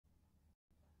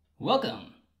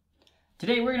Welcome!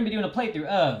 Today we're going to be doing a playthrough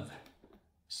of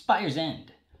Spire's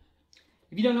End.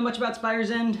 If you don't know much about Spire's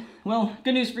End, well,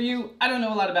 good news for you, I don't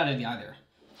know a lot about it either.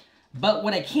 But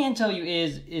what I can tell you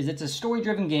is it's a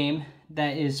story-driven game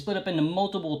that is split up into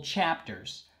multiple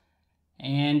chapters.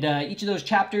 And each of those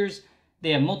chapters,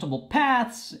 they have multiple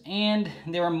paths and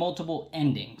there are multiple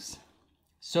endings.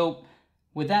 So,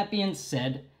 with that being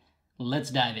said,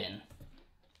 let's dive in.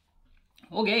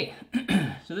 Okay,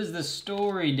 so this is the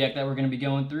story deck that we're going to be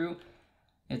going through.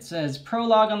 It says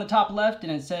prologue on the top left,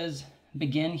 and it says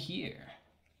begin here.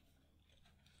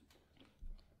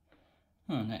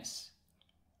 Oh, nice.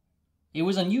 It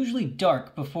was unusually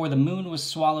dark before the moon was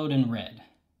swallowed in red.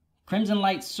 Crimson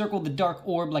light circled the dark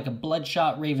orb like a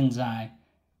bloodshot raven's eye.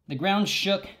 The ground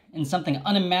shook, and something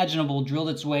unimaginable drilled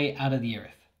its way out of the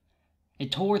earth. It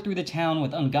tore through the town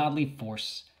with ungodly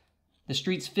force. The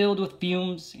streets filled with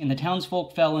fumes, and the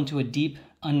townsfolk fell into a deep,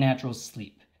 unnatural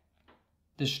sleep.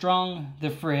 The strong, the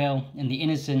frail, and the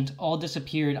innocent all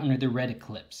disappeared under the red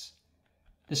eclipse.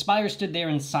 The spire stood there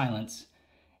in silence.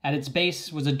 At its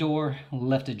base was a door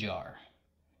left ajar.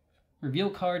 Reveal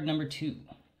card number 2.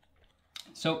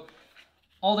 So,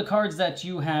 all the cards that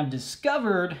you have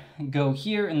discovered go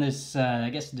here in this,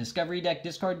 discovery deck,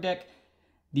 discard deck.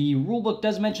 The rulebook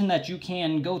does mention that you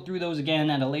can go through those again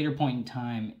at a later point in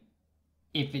time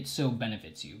if it so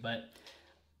benefits you, but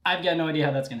I've got no idea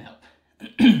how that's going to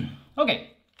help.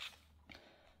 Okay.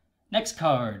 Next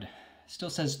card. Still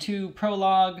says 2,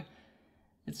 prologue.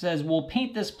 It says, we'll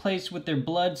paint this place with their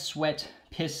blood, sweat,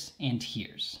 piss, and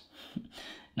tears.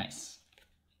 Nice.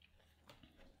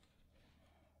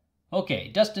 Okay,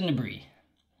 dust and debris.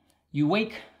 You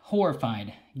wake,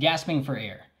 horrified, gasping for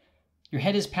air. Your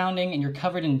head is pounding and you're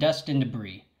covered in dust and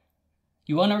debris.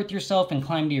 You unearth yourself and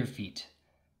climb to your feet.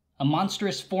 A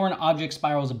monstrous foreign object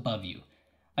spirals above you,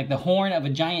 like the horn of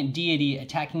a giant deity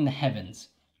attacking the heavens.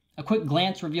 A quick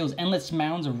glance reveals endless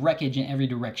mounds of wreckage in every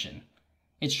direction.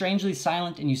 It's strangely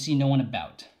silent and you see no one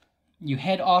about. You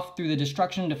head off through the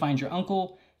destruction to find your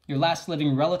uncle, your last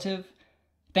living relative.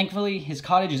 Thankfully, his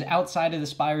cottage is outside of the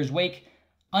spire's wake.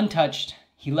 Untouched,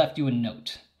 he left you a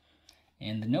note.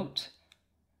 And the note: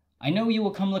 I know you will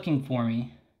come looking for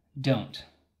me. Don't.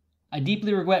 I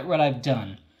deeply regret what I've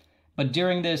done. But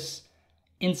during this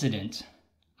incident,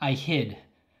 I hid,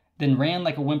 then ran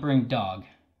like a whimpering dog.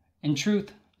 In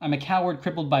truth, I'm a coward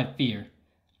crippled by fear.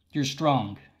 You're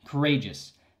strong,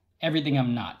 courageous, everything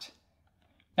I'm not.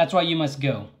 That's why you must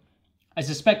go. I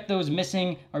suspect those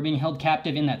missing are being held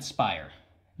captive in that spire.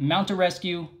 Mount a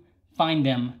rescue, find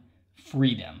them,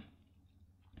 free them.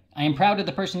 I am proud of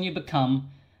the person you've become.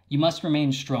 You must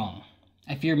remain strong.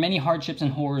 I fear many hardships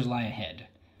and horrors lie ahead.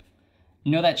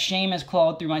 Know that shame has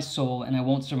clawed through my soul and I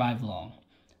won't survive long.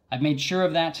 I've made sure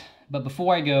of that, but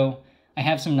before I go, I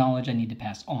have some knowledge I need to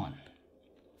pass on.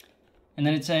 And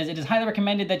then it says, it is highly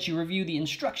recommended that you review the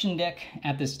instruction deck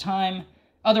at this time,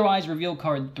 otherwise reveal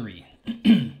card 3.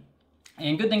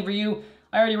 And good thing for you,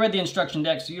 I already read the instruction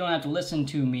deck, so you don't have to listen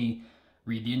to me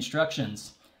read the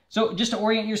instructions. So just to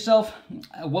orient yourself,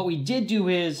 what we did do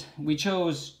is we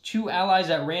chose 2 allies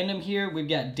at random here. We've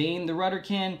got Dane the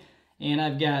Rudderkin, and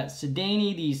I've got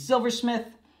Sidani the Silversmith.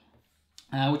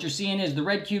 What you're seeing is the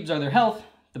red cubes are their health,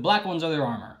 the black ones are their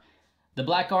armor. The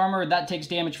black armor, that takes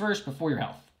damage first before your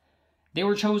health. They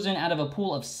were chosen out of a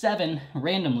pool of 7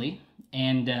 randomly,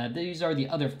 and these are the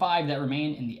other 5 that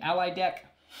remain in the ally deck.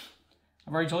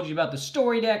 I've already told you about the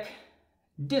story deck,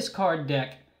 discard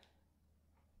deck.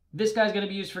 This guy's going to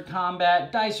be used for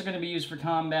combat. Dice are going to be used for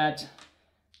combat.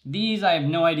 These, I have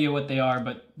no idea what they are,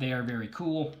 but they are very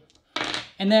cool.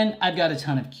 And then I've got a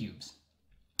ton of cubes.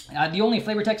 The only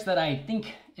flavor text that I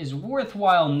think is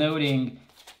worthwhile noting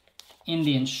in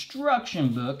the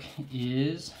instruction book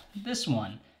is this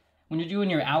one. When you're doing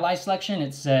your ally selection,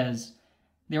 it says,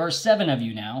 there are 7 of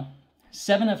you now,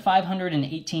 7 of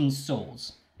 518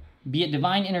 souls. Be it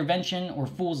divine intervention or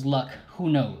fool's luck, who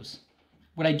knows?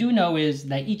 What I do know is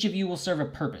that each of you will serve a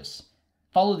purpose.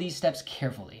 Follow these steps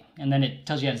carefully. And then it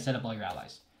tells you how to set up all your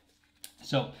allies.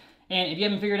 So, and if you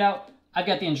haven't figured out, I've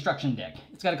got the instruction deck.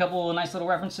 It's got a couple of nice little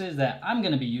references that I'm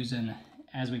going to be using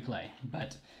as we play.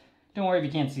 But don't worry if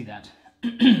you can't see that.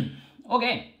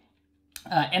 Okay.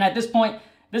 And at this point,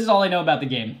 this is all I know about the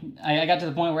game. I got to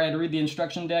the point where I had to read the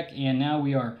instruction deck, and now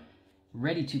we are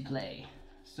ready to play.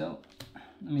 So,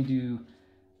 let me do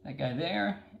that guy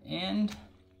there, and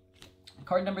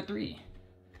card number 3.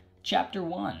 Chapter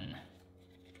 1.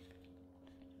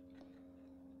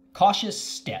 Cautious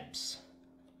Steps.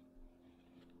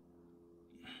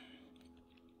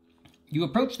 You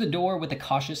approach the door with a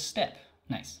cautious step.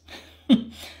 Nice.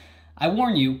 I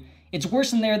warn you, it's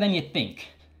worse in there than you think.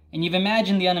 And you've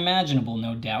imagined the unimaginable,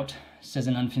 no doubt, says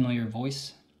an unfamiliar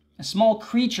voice. A small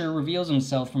creature reveals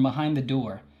himself from behind the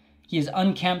door. He is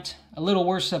unkempt, a little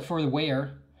worse for the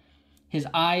wear. His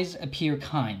eyes appear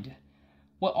kind.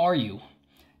 What are you?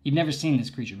 You've never seen this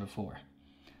creature before.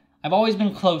 I've always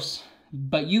been close,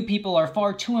 but you people are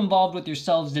far too involved with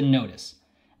yourselves to notice.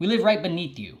 We live right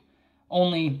beneath you.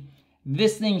 Only,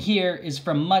 this thing here is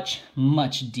from much,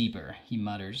 much deeper, he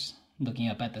mutters, looking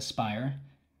up at the spire.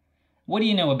 What do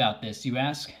you know about this, you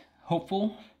ask?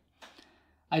 Hopeful?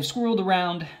 I've swirled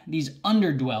around. These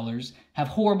underdwellers have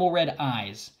horrible red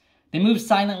eyes. They move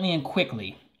silently and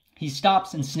quickly. He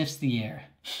stops and sniffs the air.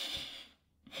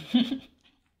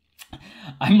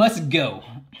 I must go.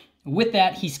 With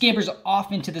that, he scampers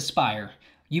off into the spire.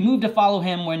 You move to follow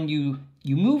him when you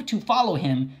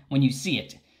see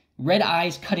it. Red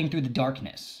eyes cutting through the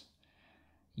darkness.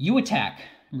 You attack.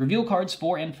 Reveal cards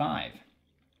 4 and 5.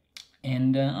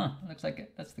 And looks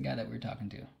like that's the guy that we were talking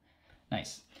to.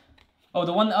 Nice. Oh,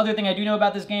 the one other thing I do know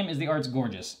about this game is the art's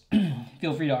gorgeous.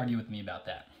 Feel free to argue with me about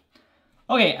that.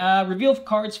 Okay, reveal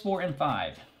cards 4 and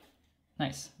 5.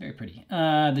 Nice, very pretty.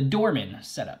 The Doorman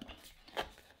setup.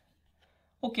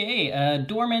 Okay,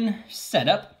 Doorman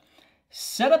setup.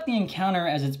 Set up the encounter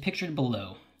as it's pictured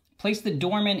below. Place the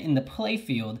Doorman in the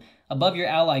playfield above your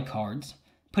ally cards.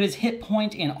 Put his hit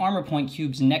point and armor point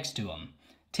cubes next to him.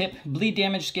 Tip, bleed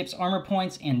damage skips armor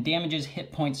points and damages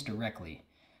hit points directly.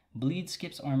 Bleed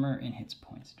skips armor and hits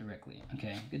points directly.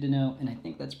 Okay, good to know. And I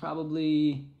think that's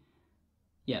probably,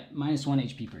 yeah, -1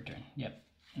 HP per turn. Yep,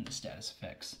 and the status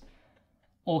effects.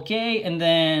 Okay, and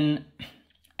then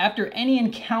after any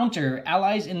encounter,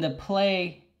 allies in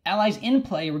play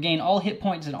regain all hit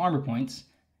points and armor points.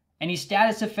 Any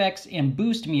status effects and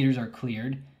boost meters are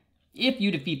cleared. If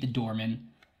you defeat the Doorman,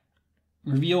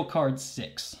 reveal card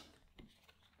 6.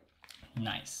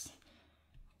 Nice.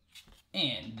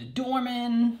 And the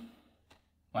Doorman.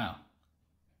 Wow.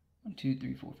 1, 2,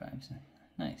 3, 4, 5, 6.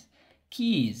 Nice.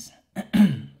 Keys.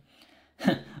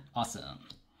 Awesome.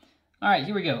 All right,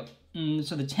 here we go.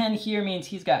 So the 10 here means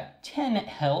he's got 10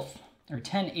 health, or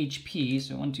 10 HP.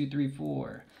 So 1, 2, 3,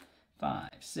 4, 5,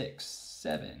 6,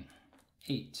 7,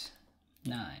 8,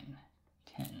 9,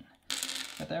 10.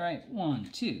 Got that right? 1,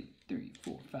 2, 3,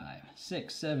 4, 5,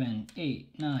 6, 7,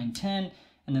 8, 9, 10.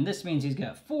 And then this means he's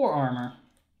got 4 armor.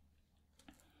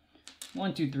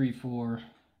 1, 2, 3, 4.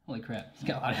 Holy crap. He's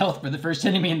got a lot of health for the first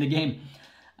enemy in the game.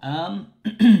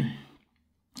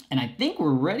 And I think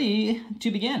we're ready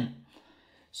to begin.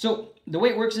 So the way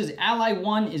it works is ally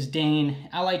 1 is Dane,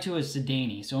 ally 2 is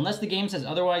Sedani. So unless the game says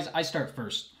otherwise, I start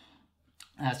first.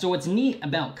 So what's neat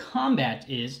about combat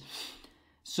is,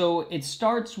 so it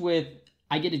starts with,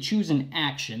 I get to choose an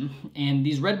action. And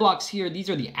these red blocks here, these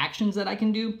are the actions that I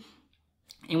can do.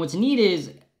 And what's neat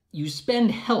is you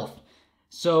spend health.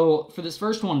 So for this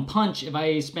first one, punch, if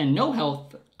I spend no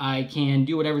health, I can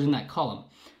do whatever's in that column.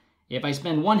 If I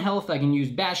spend 1 health, I can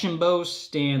use bash and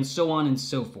boast and so on and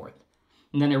so forth.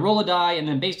 And then I roll a die, and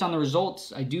then based on the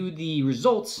results, I do the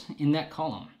results in that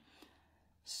column.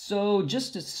 So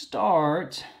just to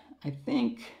start, I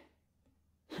think,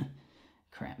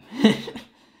 crap,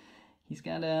 he's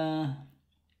got a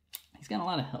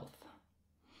lot of health.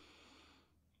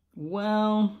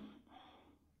 Well,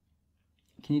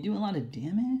 can you do a lot of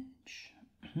damage?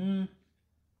 You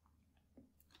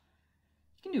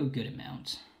can do a good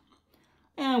amount.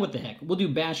 What the heck? We'll do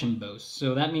bash and boast.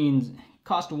 So that means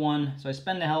cost 1. So I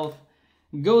spend the health,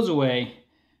 goes away,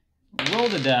 roll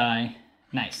the die.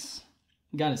 Nice.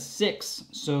 Got a 6.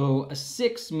 So a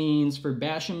 6 means for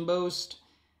bash and boast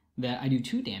that I do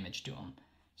 2 damage to him.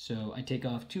 So I take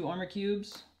off 2 armor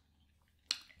cubes.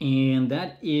 And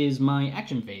that is my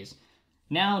action phase.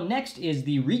 Now, next is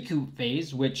the recoup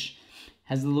phase, which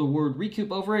has the little word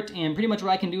recoup over it. And pretty much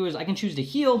what I can do is I can choose to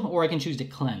heal or I can choose to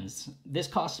cleanse. This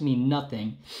costs me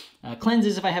nothing. Cleanse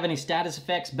is if I have any status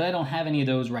effects, but I don't have any of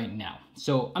those right now.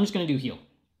 So I'm just going to do heal.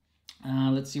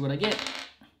 Let's see what I get.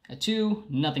 A 2,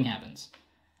 nothing happens.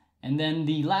 And then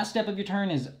the last step of your turn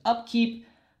is upkeep,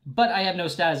 but I have no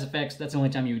status effects. That's the only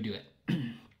time you would do it.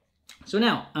 So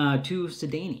now, to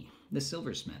Sedani, the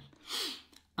silversmith.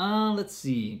 Let's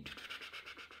see.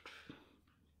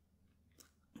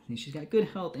 She's got good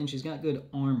health and she's got good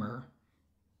armor.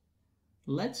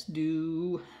 Let's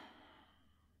do...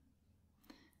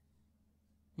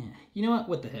 Yeah, you know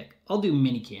what the heck? I'll do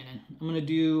mini cannon.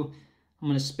 I'm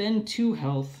gonna spend 2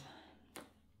 health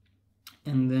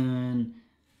and then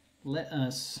let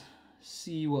us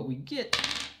see what we get.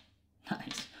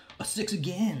 Nice. A 6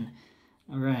 again.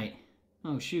 All right.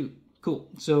 Oh, shoot. Cool.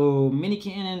 So mini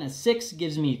cannon, a 6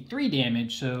 gives me 3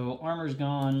 damage. So armor's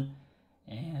gone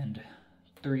and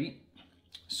 3.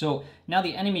 So now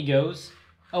the enemy goes.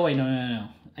 Oh wait, no.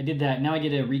 I did that. Now I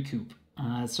get a recoup.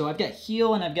 So I've got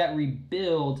heal and I've got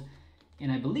rebuild.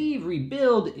 And I believe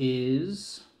rebuild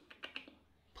is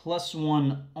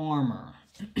 +1 armor.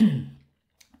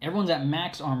 Everyone's at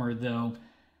max armor though.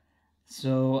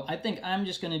 So I think I'm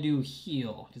just going to do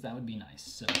heal because that would be nice.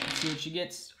 So let's see what she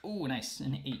gets. Oh, nice.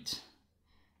 An 8.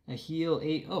 A heal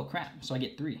 8. Oh, crap. So I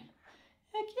get 3.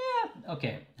 Heck yeah.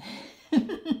 Okay.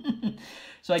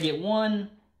 So I get 1,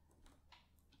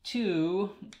 2,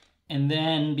 and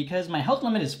then because my health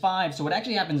limit is 5, so what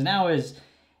actually happens now is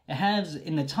it has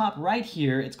in the top right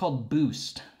here, it's called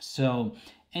boost. So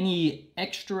any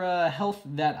extra health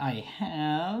that I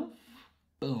have,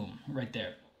 boom, right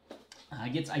there.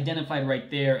 Gets identified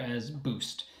right there as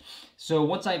boost. So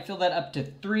once I fill that up to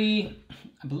 3,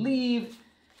 I believe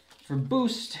for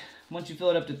boost, once you fill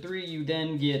it up to 3, you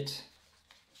then get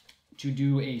to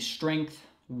do a strength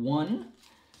 1.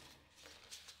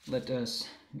 Let us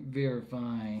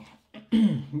verify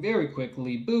very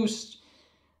quickly. Boost.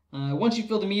 Once you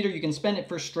fill the meter, you can spend it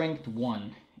for strength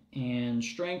 1. And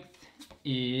strength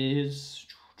is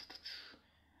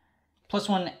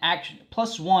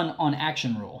 +1 on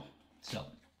action roll. So,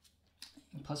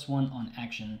 +1 on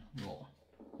action roll,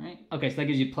 right? Okay, so that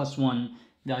gives you +1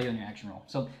 value on your action roll.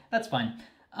 So that's fine.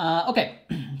 Okay,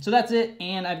 so that's it,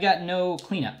 and I've got no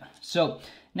cleanup. So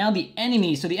now the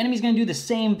enemy, so the enemy's gonna do the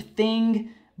same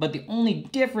thing, but the only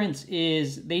difference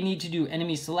is they need to do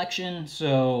enemy selection.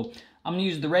 So I'm gonna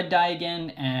use the red die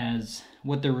again as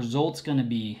what the result's gonna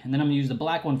be, and then I'm gonna use the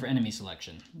black one for enemy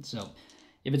selection. So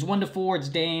if it's 1 to 4, it's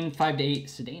Dane, 5 to 8,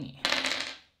 Sedani.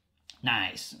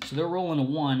 Nice. So they're rolling a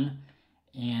 1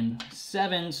 and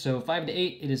 7. So 5 to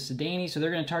 8, it is Sedani. So they're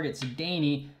going to target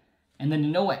Sedani. And then to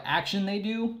know what action they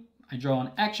do, I draw an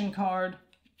action card.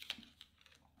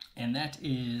 And that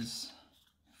is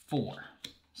 4.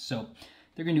 So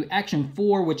they're going to do action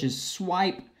 4, which is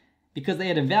swipe. Because they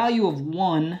had a value of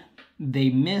 1,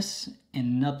 they miss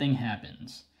and nothing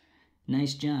happens.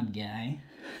 Nice job, guy.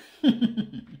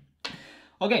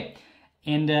 Okay.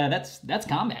 And that's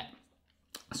combat.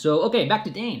 So, okay, back to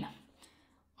Dane.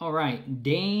 All right,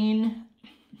 Dane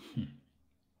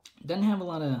doesn't have a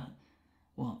lot of,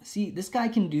 well, see, this guy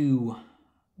can do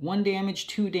 1 damage,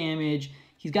 2 damage.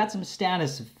 He's got some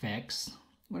status effects.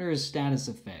 What are his status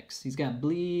effects? He's got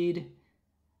bleed,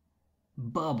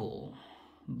 bubble,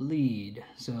 bleed.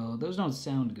 So those don't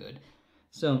sound good.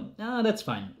 So, that's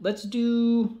fine. Let's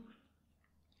do,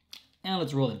 and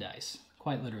let's roll the dice,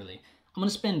 quite literally. I'm going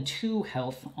to spend 2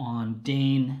 health on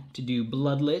Dane to do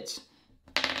Bloodlet.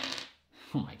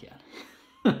 Oh my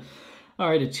god. All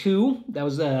right, a 2. That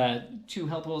was 2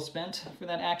 health well spent for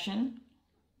that action.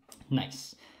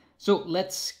 Nice. So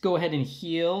let's go ahead and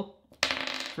heal.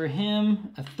 For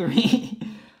him, a 3.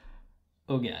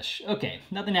 Oh gosh. Okay,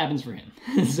 nothing happens for him.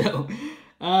 So,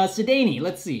 Sedani,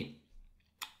 let's see.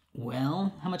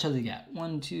 Well, how much has he got?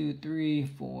 1, 2, 3,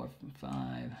 4,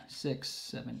 5, 6,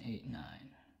 7, 8, 9.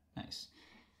 Nice.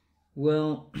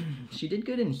 Well, she did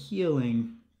good in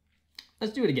healing.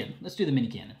 Let's do it again. Let's do the mini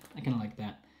cannon. I kind of like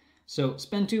that. So,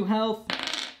 spend 2 health.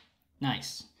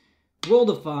 Nice. Rolled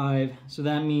a 5, so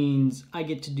that means I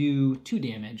get to do 2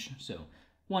 damage. So,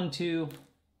 1, 2.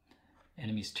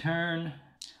 Enemy's turn.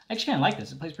 I actually kind of like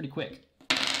this. It plays pretty quick.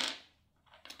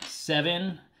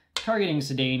 7. Targeting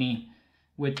Sedani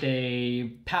with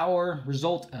a power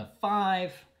result of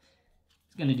 5.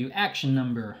 It's going to do action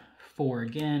number 4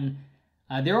 again.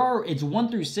 It's 1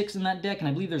 through 6 in that deck, and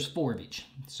I believe there's 4 of each.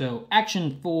 So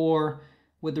action 4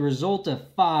 with the result of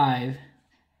 5.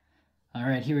 All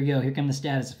right, here we go. Here come the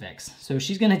status effects. So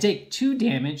she's going to take 2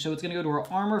 damage, so it's going to go to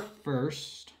her armor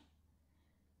first.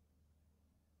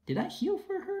 Did I heal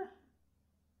for her?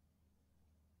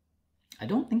 I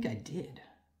don't think I did.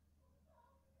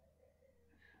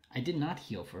 I did not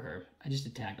heal for her. I just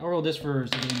attacked. I'll roll this for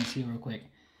Sedani's heal real quick.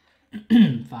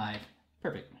 5.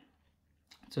 Perfect.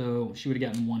 So she would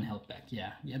have gotten 1 health back.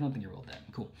 Yeah, I don't think I rolled that.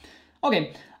 Cool.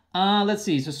 Okay, let's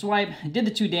see. So swipe, did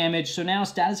the 2 damage. So now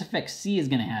status effect C is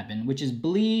going to happen, which is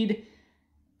bleed.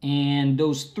 And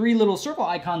those 3 little circle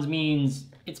icons means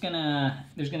there's going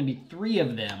to be 3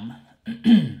 of them.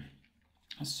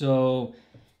 So,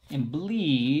 and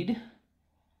bleed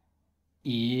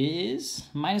is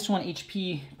 -1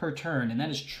 HP per turn, and that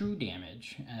is true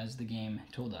damage, as the game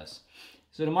told us.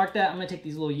 So to mark that, I'm going to take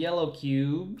these little yellow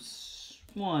cubes.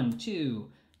 1, 2,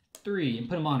 3, and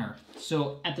put them on her.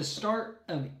 So at the start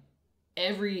of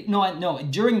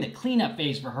during the cleanup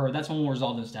phase for her, that's when we'll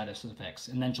resolve those status effects,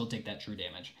 and then she'll take that true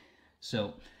damage.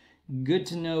 So good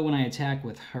to know when I attack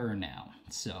with her now.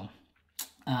 So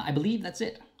I believe that's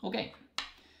it. Okay,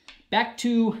 back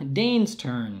to Dane's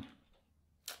turn.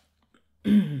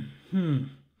 Yikes.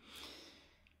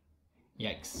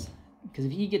 Because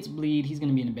if he gets bleed, he's going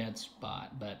to be in a bad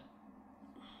spot. But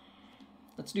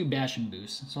let's do bash and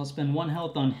boost. So I'll spend 1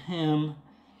 health on him.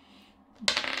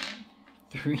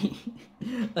 3.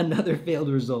 Another failed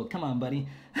result. Come on, buddy.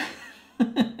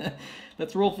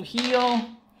 Let's roll for heal.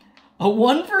 A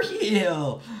 1 for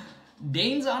heal.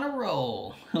 Dane's on a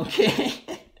roll.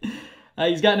 Okay.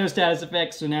 He's got no status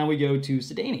effects, so now we go to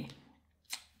Sedani.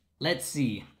 Let's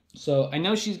see. So I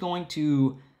know she's going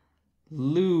to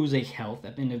lose a health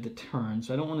at the end of the turn,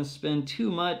 so I don't want to spend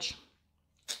too much.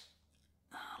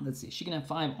 Let's see. She can have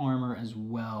 5 armor as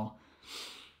well.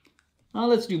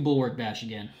 Let's do Bulwark Bash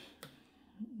again.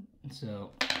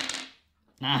 So,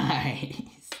 nice.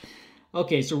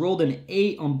 Okay, so rolled an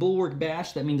 8 on Bulwark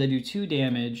Bash. That means I do 2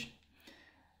 damage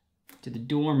to the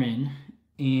Dorman.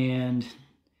 And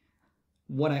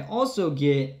what I also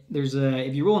get, there's a,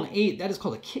 if you roll an 8, that is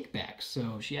called a kickback.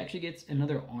 So she actually gets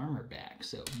another armor back.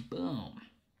 So boom,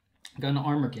 got an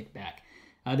armor kickback.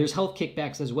 There's health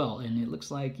kickbacks as well. And it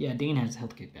looks like, yeah, Dane has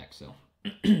health kickback. So,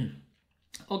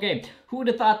 okay, who would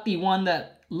have thought the one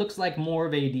that looks like more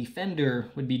of a defender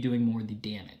would be doing more of the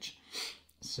damage?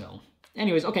 So,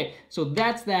 anyways, okay, so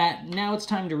that's that. Now it's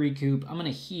time to recoup. I'm going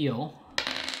to heal.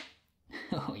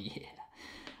 Oh, yeah.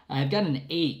 I've got an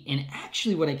 8, and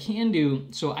actually what I can do,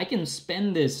 so I can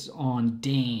spend this on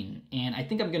Dane, and I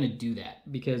think I'm going to do that,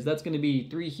 because that's going to be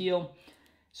 3 heal.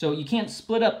 So you can't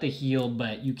split up the heal,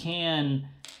 but you can,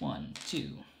 1, 2,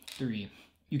 3,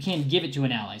 you can give it to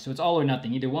an ally, so it's all or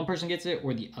nothing. Either one person gets it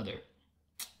or the other.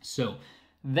 So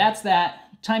that's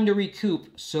that. Time to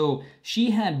recoup. So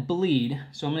she had bleed,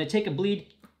 so I'm going to take a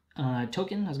bleed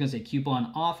token, I was going to say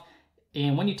coupon, off,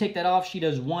 and when you take that off, she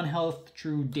does 1 health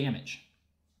true damage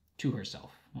to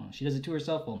herself. Well, she does it to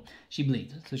herself, well, she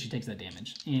bleeds, so she takes that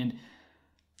damage. And,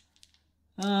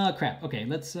 crap, okay,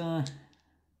 let's,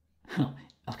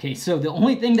 okay, so the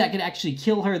only thing that could actually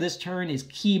kill her this turn is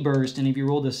Key Burst, and if you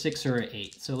rolled a 6 or an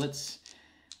 8, so let's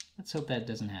hope that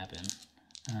doesn't happen.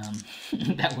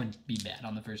 That would be bad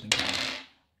on the first encounter.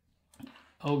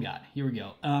 Oh god, here we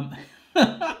go.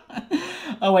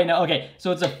 Oh wait, no, okay,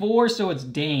 so it's a 4, so it's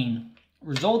Dane.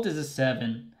 Result is a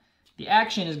 7. The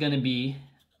action is going to be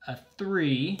a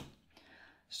 3.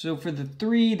 So for the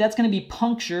 3, that's going to be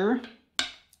Puncture.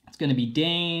 It's going to be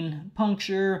Dane,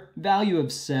 Puncture, value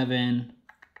of 7.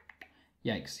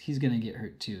 Yikes, he's going to get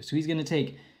hurt too. So he's going to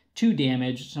take 2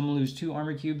 damage. So I'm going to lose 2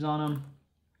 armor cubes on him.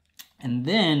 And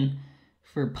then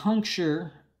for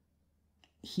Puncture,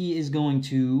 he is going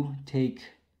to take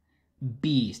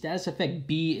B. Status effect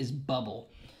B is Bubble.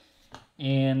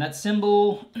 And that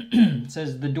symbol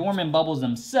says the Dorman bubbles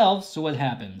themselves, so what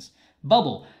happens?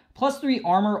 Bubble, +3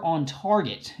 armor on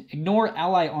target. Ignore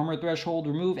ally armor threshold,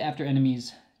 remove after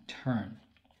enemy's turn.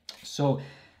 So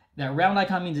that round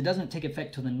icon means it doesn't take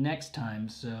effect till the next time,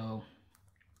 so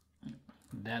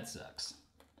that sucks.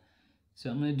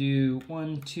 So I'm going to do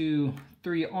 1, 2,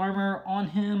 3 armor on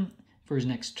him for his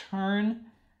next turn.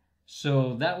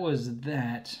 So that was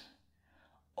that.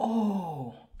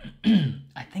 Oh,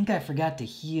 I think I forgot to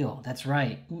heal. That's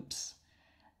right. Oops.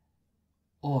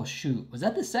 Oh, shoot. Was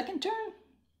that the second turn?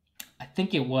 I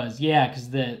think it was. Yeah, because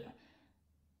they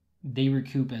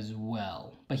recoup as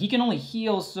well. But he can only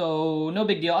heal, so no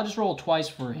big deal. I'll just roll twice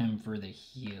for him for the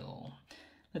heal.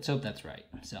 Let's hope that's right.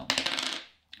 So,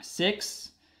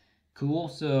 6. Cool.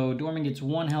 So, Dorman gets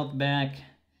 1 health back.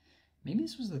 Maybe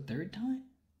this was the 3rd time?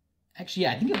 Actually,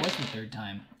 yeah, I think it was the 3rd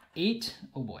time. 8.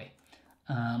 Oh, boy.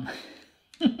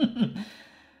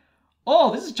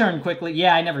 Oh, this is turned quickly.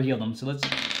 Yeah, I never healed them, so let's...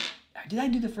 Did I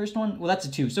do the first one? Well, that's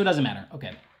a 2, so it doesn't matter.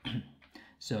 Okay.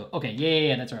 So, okay,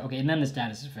 yeah, that's right. Okay, and then the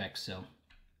status effects, so...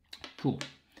 Cool.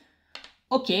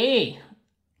 Okay,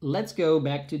 let's go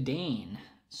back to Dane.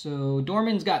 So,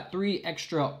 Dorman's got 3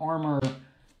 extra armor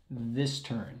this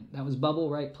turn. That was Bubble,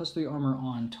 right? +3 armor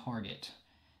on target.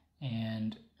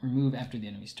 And remove after the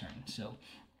enemy's turn. So,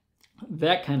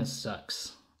 that kind of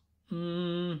sucks.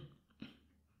 You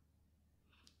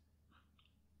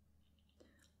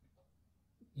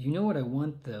know what I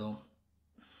want, though?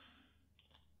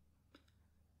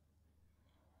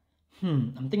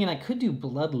 I'm thinking I could do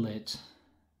Bloodlit.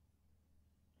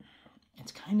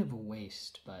 It's kind of a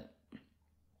waste, but...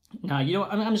 Nah, you know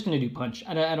what? I'm just going to do Punch.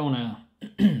 I don't want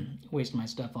to waste my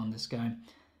stuff on this guy.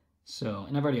 So,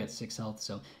 and I've already got 6 health,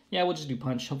 so... Yeah, we'll just do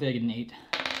Punch. Hopefully I get an 8.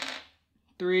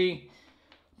 3.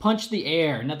 Punch the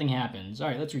air. Nothing happens. All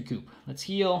right, let's recoup. Let's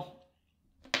heal.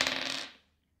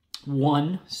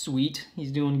 1. Sweet.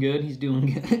 He's doing good. He's doing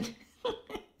good.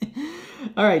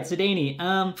 All right, Sedani.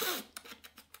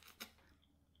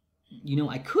 You know,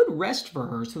 I could rest for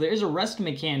her. So there is a rest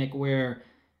mechanic where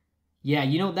Yeah,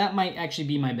 you know, that might actually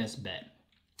be my best bet.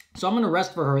 So I'm going to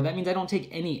rest for her. That means I don't take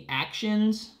any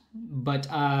actions, but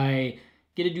I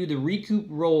get to do the recoup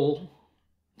roll.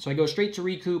 So I go straight to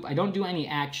recoup. I don't do any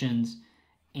actions.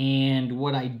 And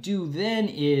what I do then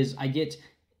is I get,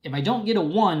 if I don't get a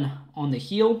 1 on the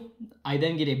heal, I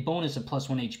then get a bonus of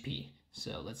 +1 HP.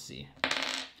 So let's see.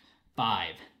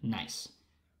 5. Nice.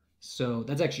 So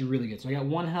that's actually really good. So I got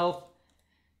 1 health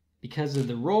because of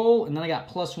the roll, and then I got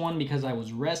 +1 because I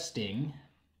was resting.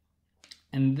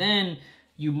 And then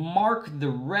you mark the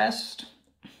rest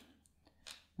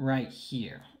right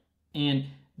here. And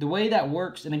the way that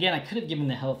works, and again, I could have given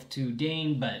the health to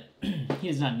Dane, but he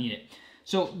does not need it.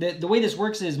 So the way this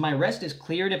works is my rest is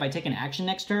cleared if I take an action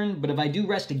next turn, but if I do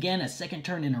rest again a second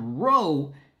turn in a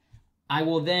row, I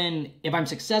will then, if I'm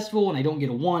successful and I don't get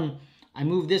a 1, I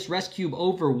move this rest cube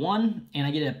over 1, and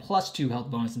I get a +2 health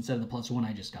bonus instead of the +1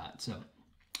 I just got. So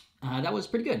that was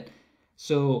pretty good.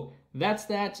 So that's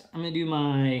that. I'm going to do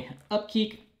my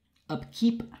upkeep.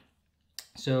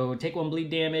 So take 1 bleed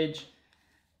damage,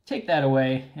 take that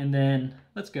away, and then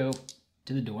let's go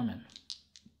to the doorman.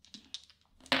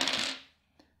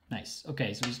 Nice.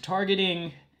 Okay, so he's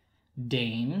targeting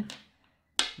Dane.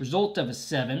 Result of a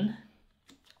 7.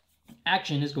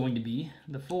 Action is going to be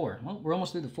the 4. Well, we're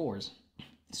almost through the 4s.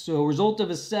 So result of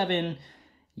a 7.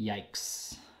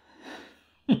 Yikes.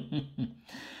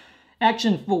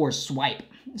 Action 4, swipe.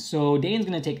 So Dane's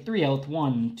going to take 3 health.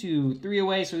 1, 2, 3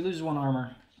 away, so he loses 1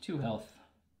 armor. 2 health.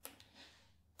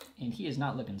 And he is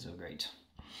not looking so great.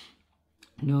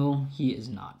 No, he is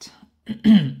not.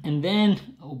 And then,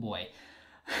 oh boy.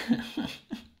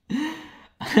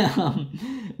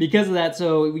 Because of that,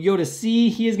 so we go to C.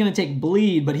 He is going to take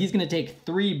bleed, but he's going to take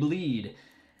 3 bleed.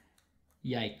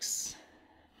 Yikes.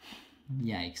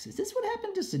 Yikes. Is this what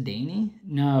happened to Sedani?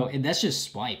 No, that's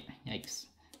just swipe. Yikes.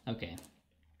 Okay.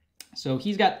 So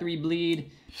he's got 3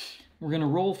 bleed. We're going to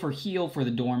roll for heal for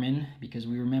the doorman because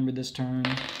we remember this turn.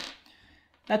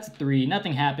 That's 3.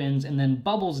 Nothing happens. And then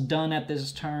Bubble's done at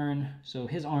this turn, so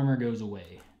his armor goes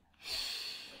away.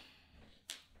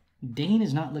 Dane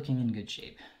is not looking in good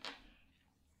shape.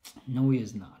 No, he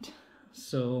is not.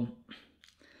 So,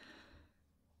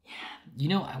 yeah. You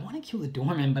know, I want to kill the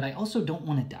doorman, but I also don't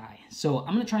want to die. So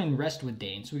I'm going to try and rest with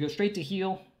Dane. So we go straight to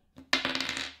heal.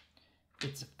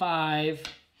 It's a 5.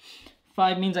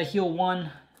 5 means I heal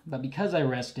 1, but because I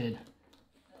rested,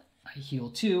 I heal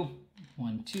 2.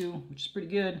 1, 2, which is pretty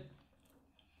good.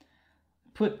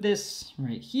 Put this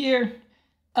right here.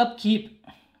 Upkeep.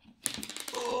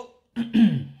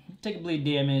 Take a bleed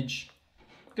damage.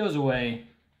 Goes away.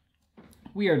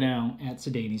 We are now at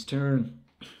Sedani's turn.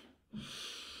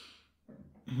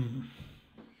 So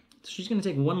she's going to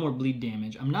take 1 more bleed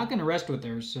damage. I'm not going to rest with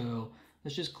her, so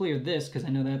let's just clear this because I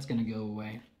know that's going to go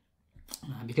away.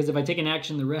 Because if I take an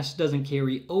action, the rest doesn't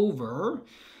carry over.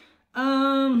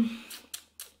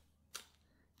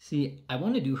 See, I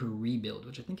want to do her rebuild,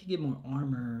 which I think could give more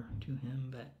armor to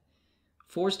him, but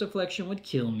Force Deflection would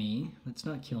kill me. Let's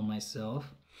not kill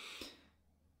myself.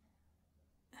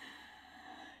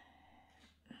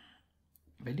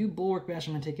 If I do Bulwark Bash,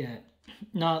 I'm going to take a...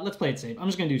 No, let's play it safe. I'm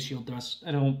just going to do Shield Thrust.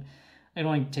 I don't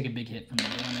want to take a big hit from the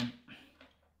doorman.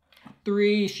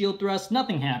 3, Shield Thrust,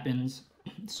 nothing happens.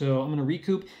 So I'm going to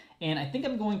recoup. And I think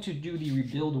I'm going to do the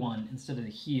rebuild one instead of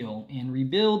the heal. And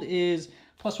rebuild is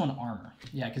 +1 armor.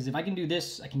 Yeah, because if I can do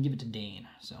this, I can give it to Dane.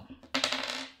 So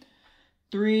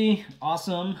 3,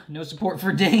 awesome. No support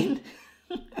for Dane.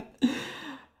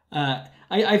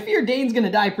 I fear Dane's going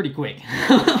to die pretty quick.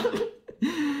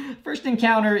 First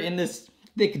encounter in this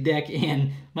thick deck,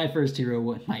 and my first hero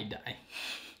might die.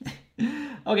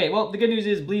 Okay, well, the good news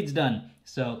is bleed's done.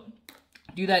 So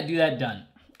do that, done.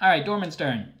 All right, Dorman's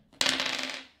turn.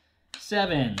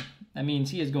 7. That means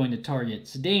he is going to target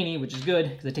Sedani, which is good,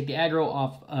 because I take the aggro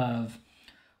off of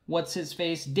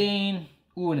what's-his-face, Dane.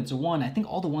 Ooh, and it's a 1. I think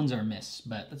all the 1s are a miss,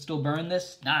 but let's still burn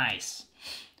this. Nice.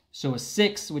 So a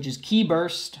 6, which is Key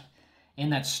Burst.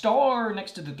 And that star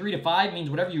next to the 3 to 5 means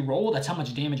whatever you roll, that's how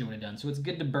much damage it would have done. So it's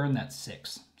good to burn that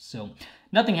 6. So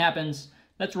nothing happens.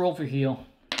 Let's roll for heal.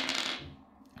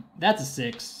 That's a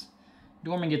 6.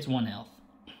 Dorman gets 1 health.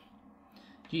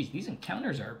 Geez, these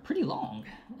encounters are pretty long.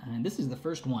 And this is the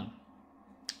first one.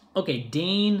 Okay,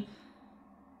 Dane.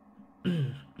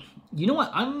 You know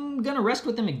what? I'm going to rest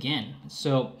with him again.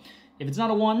 So if it's not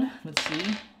a 1, let's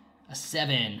see. A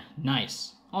 7.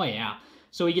 Nice. Oh, yeah.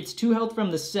 So he gets 2 health from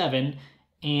the 7,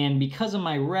 and because of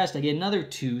my rest, I get another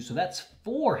 2, so that's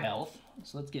 4 health.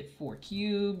 So let's get 4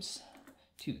 cubes.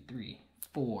 2, 3,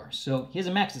 4. So he has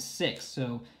a max of 6.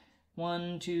 So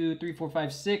 1, 2, 3, 4,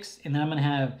 5, 6, and then I'm going to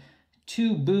have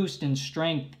 2 boost in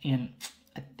strength, and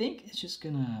I think it's just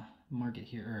going to mark it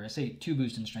here, or I say 2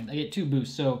 boosts in strength. I get 2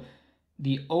 boosts, so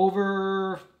the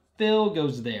overfill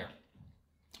goes there.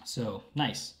 So,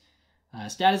 nice.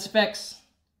 Status effects.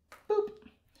 Boop.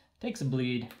 Takes a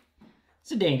bleed.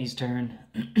 Sedane's turn.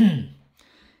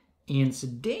 And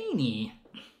Sedane,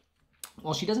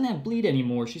 while she doesn't have bleed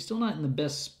anymore, she's still not in the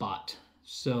best spot.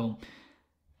 So,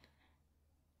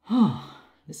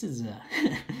 this is,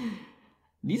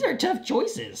 these are tough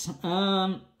choices.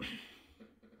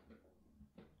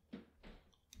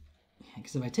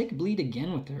 Because if I take bleed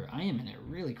again with her, I am in a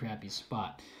really crappy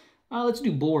spot. Let's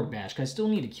do Bulwark Bash, because I still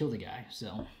need to kill the guy,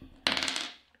 so.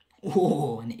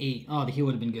 Oh, an 8. Oh, the heal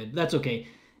would have been good. That's okay.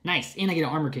 Nice, and I get an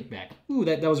armor kickback. Ooh,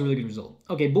 that was a really good result.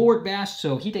 Okay, Bulwark Bash,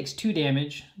 so he takes 2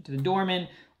 damage to the Doorman.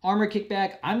 Armor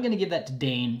kickback, I'm going to give that to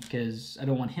Dane, because I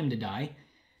don't want him to die.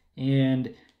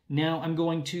 And now I'm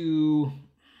going to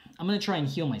try and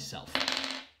heal myself.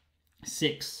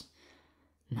 6.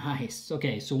 Nice.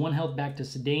 Okay, so 1 health back to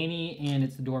Sedane, and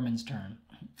it's the Doorman's turn.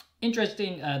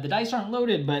 Interesting, the dice aren't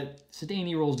loaded, but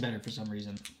Sedane rolls better for some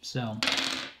reason. So,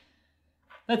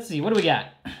 let's see, what do we got?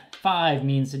 5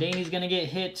 means Sedane's going to get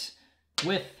hit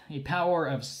with a power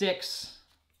of 6.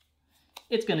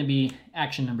 It's going to be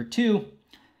action number 2,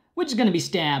 which is going to be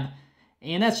stab,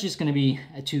 and that's just going to be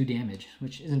a 2 damage,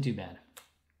 which isn't too bad.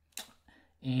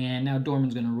 And now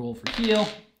Dorman's going to roll for heal.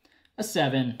 A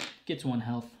 7, gets 1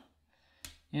 health.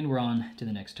 And we're on to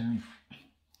the next turn.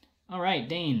 All right,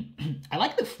 Dane. I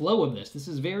like the flow of this. This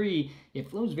is it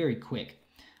flows very quick.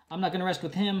 I'm not going to rest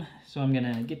with him, so I'm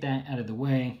going to get that out of the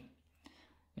way.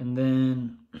 And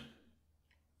then,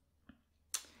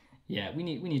 yeah, we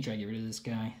need to try to get rid of this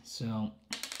guy. So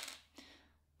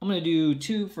I'm going to do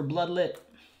 2 for Bloodlet.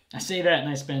 I say that and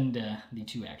I spend the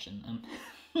 2 action.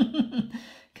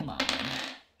 Come on.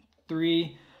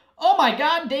 3. Oh my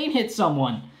god, Dane hit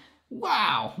someone.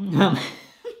 Wow.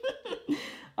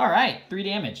 All right, 3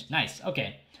 damage. Nice.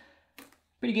 Okay.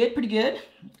 Pretty good, pretty good.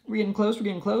 We're getting close, we're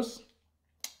getting close.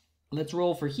 Let's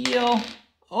roll for heal.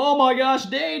 Oh my gosh,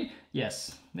 Dane.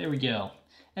 Yes, there we go.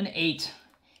 An 8.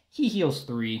 He heals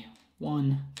 3.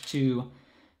 1, 2,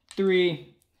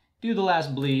 3. Do the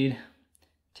last bleed.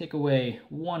 Take away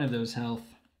 1 of those health.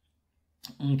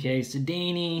 Okay,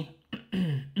 Sedane.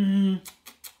 Man,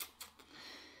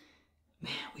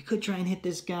 we could try and hit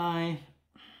this guy.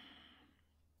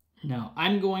 No,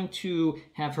 I'm going to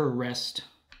have her rest.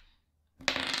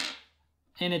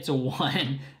 And it's a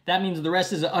 1. That means the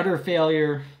rest is an utter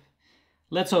failure.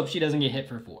 Let's hope she doesn't get hit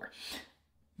for 4.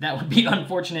 That would be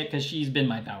unfortunate because she's been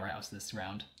my powerhouse this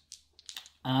round.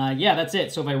 Yeah, that's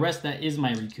it. So if I rest, that is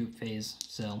my recoup phase.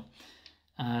 So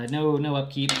no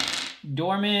upkeep.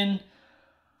 Dorman.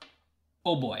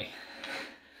 Oh boy.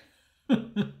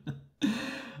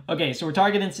 Okay, so we're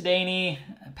targeting Sedane.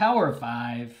 Power of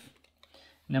 5.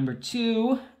 Number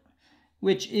 2,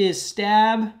 which is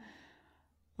stab.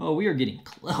 Oh, we are getting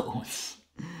close.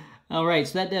 All right,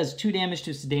 so that does 2 damage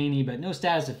to Sedane, but no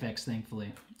status effects,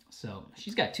 thankfully. So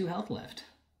she's got 2 health left.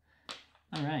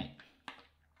 All right.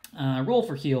 Roll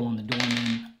for heal on the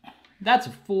Doorman. That's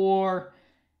a 4.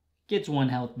 Gets 1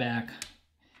 health back.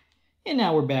 And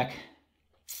now we're back.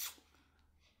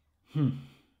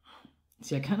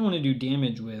 See, I kind of want to do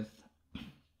damage with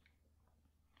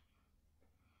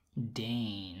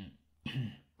Dane.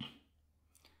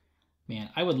 Man,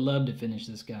 I would love to finish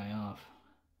this guy off.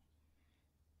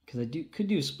 Because I could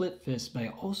do split fist, but I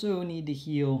also need to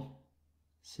heal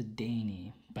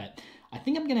Sedane. But I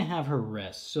think I'm gonna have her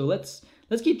rest. So let's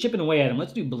keep chipping away at him.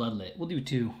 Let's do Bloodlet. We'll do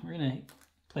 2. We're gonna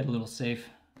play it a little safe.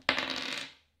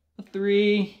 A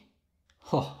 3.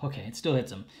 Oh, okay, it still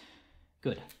hits him.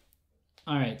 Good.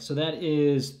 Alright, so that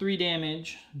is 3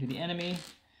 damage to the enemy.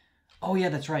 Oh yeah,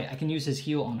 that's right. I can use his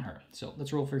heal on her. So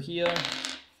let's roll for heal.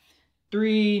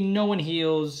 3, no one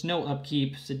heals, no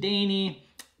upkeep. Sedane,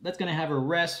 that's gonna have her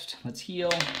rest. Let's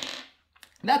heal.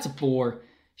 That's a 4.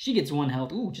 She gets 1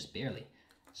 health. Ooh, just barely.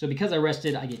 So because I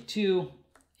rested, I get 2.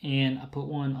 And I put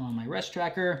 1 on my rest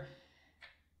tracker.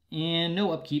 And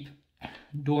no upkeep.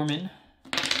 Dorman.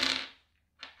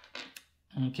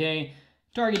 Okay,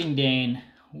 targeting Dane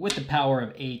with the power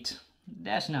of 8.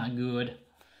 That's not good.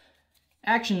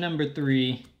 Action number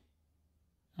 3.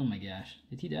 Oh my gosh,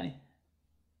 did he die?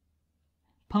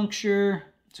 Puncture.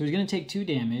 So he's going to take 2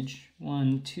 damage.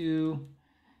 1, 2.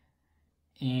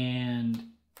 And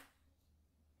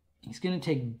he's going to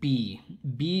take B.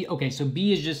 B, okay, so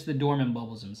B is just the Dorman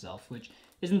bubbles himself, which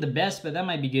isn't the best, but that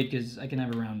might be good because I can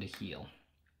have a round to heal.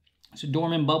 So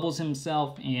Dorman bubbles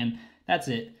himself, and that's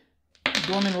it.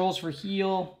 Dorman rolls for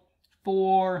heal.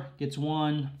 4, gets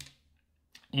 1,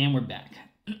 and we're back.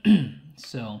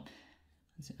 So,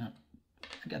 I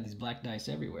got these black dice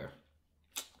everywhere.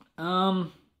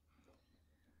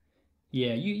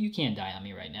 Yeah, you can't die on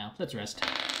me right now. Let's rest.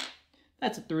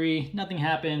 That's a 3. Nothing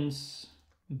happens,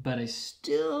 but I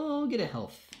still get a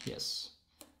health. Yes.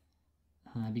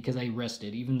 Because I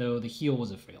rested, even though the heal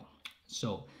was a fail.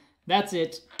 So, that's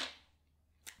it.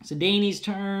 Sedane's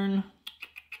turn.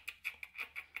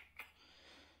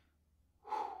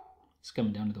 It's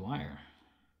coming down to the wire.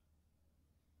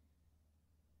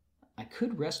 I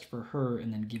could rest for her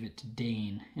and then give it to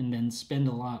Dane, and then spend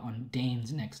a lot on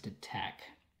Dane's next attack.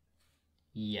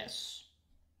 Yes.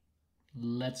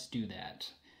 Let's do that.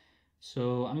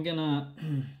 So I'm gonna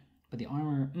put the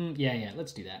armor. Yeah,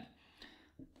 let's do that.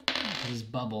 This is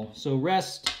bubble. So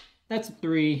rest. That's a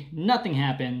 3. Nothing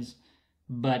happens,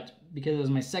 but because it was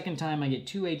my second time, I get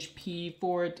 2 HP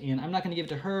for it, and I'm not gonna give it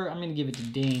to her. I'm gonna give it to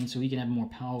Dane so he can have a more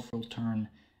powerful turn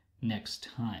next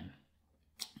time.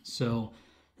 So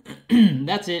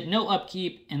that's it. No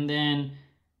upkeep, and then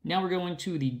now we're going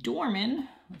to the Doorman.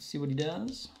 Let's see what he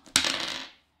does.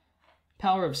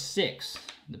 Power of 6.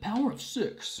 The power of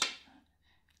 6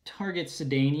 targets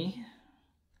Sedane.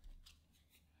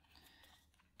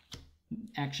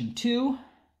 Action 2,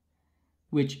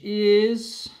 which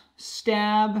is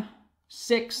stab.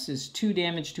 6 is 2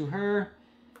 damage to her.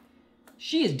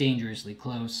 She is dangerously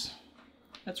close.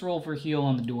 Let's roll for heal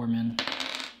on the Doorman.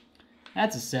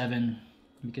 That's a 7,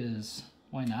 because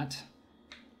why not?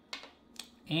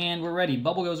 And we're ready.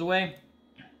 Bubble goes away.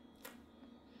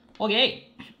 Okay.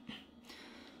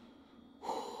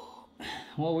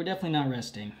 Well, we're definitely not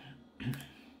resting.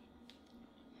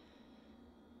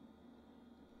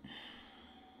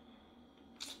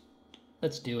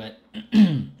 Let's do it.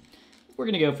 We're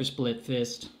gonna go for Split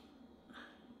Fist.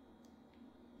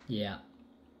 Yeah.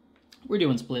 We're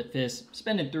doing Split Fist.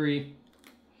 Spending 3.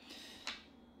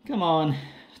 Come on.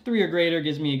 3 or greater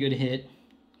gives me a good hit.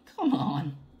 Come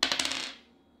on.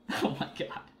 Oh my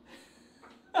god.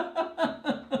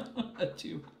 A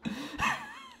 2.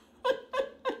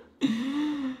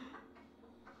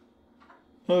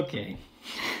 Okay.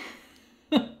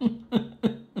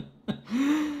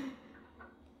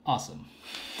 Awesome.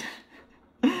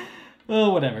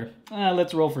 Oh, whatever.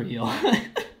 Let's roll for heal.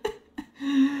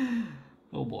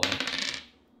 Oh boy.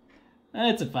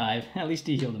 It's a 5. At least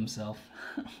he healed himself.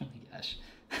 Oh my gosh.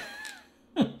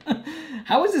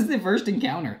 How is this the first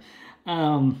encounter?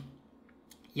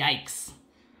 Yikes.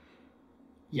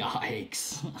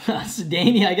 Yikes.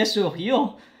 Sedane, I guess she'll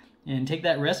heal and take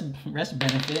that rest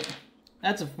benefit.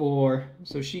 That's a 4.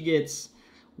 So she gets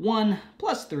 1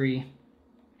 plus 3.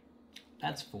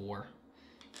 That's 4.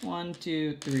 1,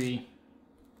 2, 3,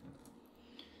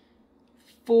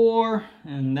 4.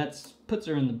 And that puts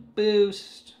her in the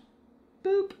boost.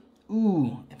 Boop.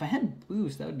 Ooh, if I had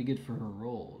boost, that would be good for her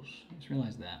rolls. I just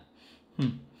realized that.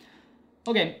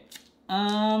 Okay.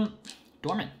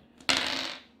 Dormant.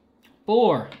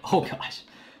 4. Oh gosh.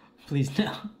 Please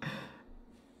no.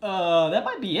 That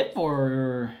might be it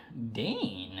for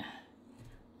Dane.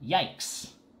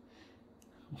 Yikes.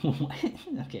 What?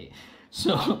 Okay.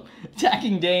 So,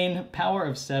 attacking Dane, power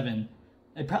of 7.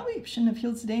 I probably shouldn't have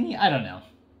healed Sedane. I don't know.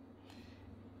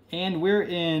 And we're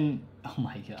in... Oh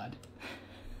my god.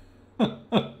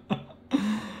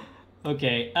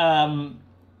 Okay.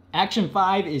 Action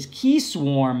 5 is Key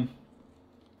Swarm.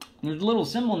 There's a little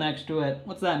symbol next to it.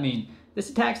 What's that mean? This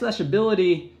attack /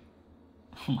 ability...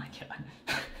 Oh my god.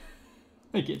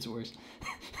 It gets worse.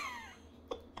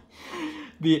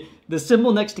 The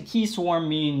symbol next to Key Swarm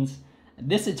means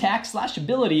this attack /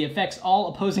 ability affects all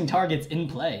opposing targets in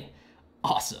play.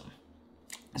 Awesome.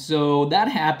 So that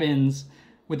happens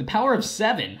with the power of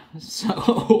 7.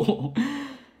 So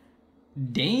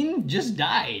Dane just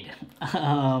died.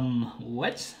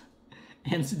 What?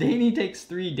 And Sedane takes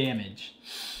 3 damage.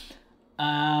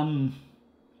 I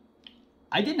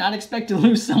did not expect to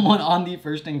lose someone on the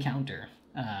first encounter.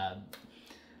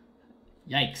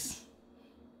 Yikes.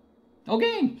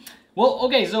 Okay. Well,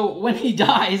 okay, so when he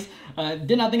dies,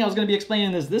 did not think I was going to be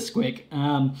explaining this quick.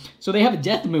 So they have a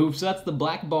death move, so that's the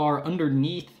black bar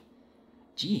underneath.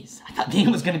 Jeez, I thought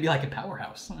Dane was going to be like a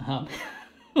powerhouse.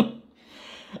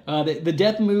 The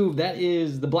death move, that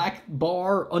is the black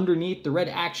bar underneath the red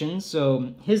action.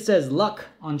 So his says luck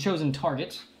on chosen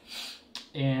target.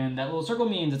 And that little circle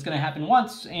means it's going to happen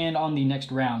once and on the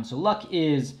next round. So luck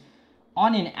is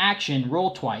on an action,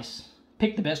 roll twice.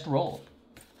 Pick the best roll.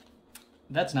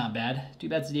 That's not bad. Too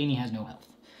bad Sedane has no health.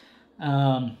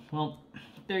 Well,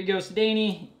 there you go,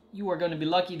 Sedane. You are going to be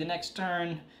lucky the next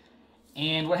turn.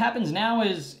 And what happens now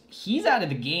is he's out of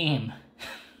the game.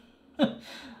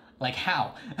 Like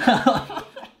how?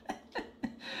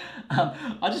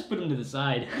 I'll just put him to the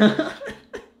side.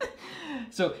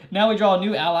 So now we draw a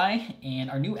new ally,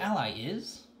 and our new ally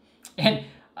is... And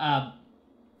I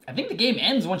think the game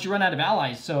ends once you run out of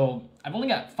allies, so I've only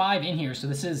got 5 in here, so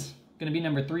this is going to be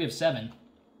number 3 of 7.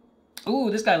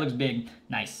 Ooh, this guy looks big.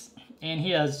 Nice. And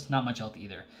he has not much health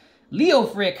either.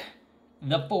 Leofric,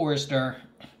 the Forester.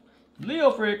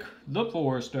 Leofric, the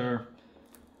Forester.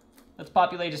 Let's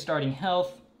populate his starting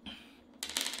health.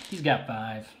 He's got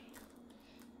 5.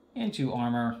 And 2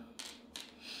 armor.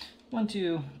 1,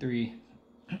 2, 3,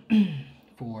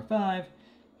 4, 5.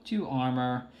 2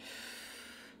 armor.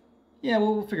 Yeah,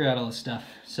 we'll figure out all this stuff.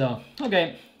 So,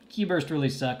 okay. Key Burst really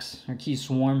sucks. Or Key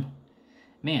Swarm.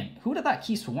 Man, who would have thought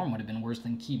Key Swarm would have been worse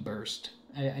than Key Burst?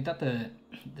 I thought the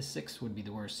 6 would be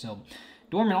the worst. So,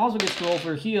 Dorman also gets to roll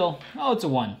for a heal. Oh, it's a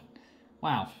 1.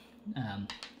 Wow.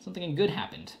 Something good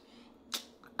happened.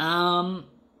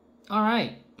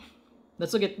 Alright.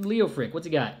 Let's look at Leofric. What's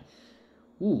he got?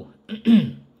 Ooh.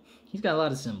 He's got a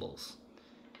lot of symbols.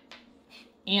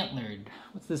 Antlered.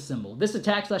 What's this symbol? This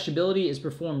attack/ability is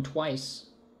performed twice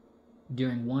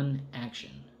during one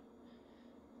action.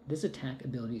 This attack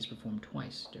ability is performed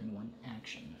twice during one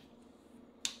action.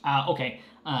 Okay.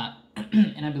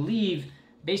 And I believe,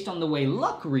 based on the way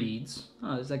luck reads...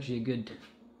 Oh, this is actually a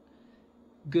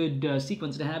good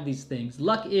sequence to have these things.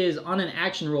 Luck is on an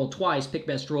action roll twice, pick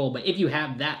best roll. But if you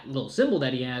have that little symbol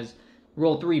that he has,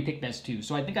 roll 3, pick best 2.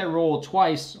 So I think I roll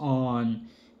twice on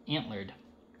Antlered.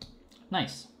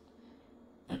 Nice.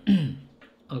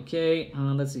 Okay,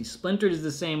 let's see. Splintered is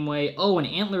the same way. Oh, and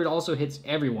Antlered also hits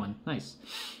everyone. Nice.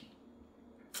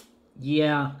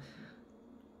 Yeah.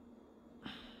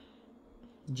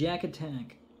 Jack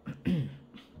Attack.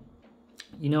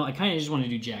 You know, I kind of just want to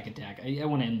do Jack Attack. I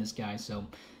want to end this guy, so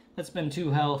let's spend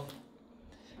 2 health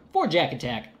for Jack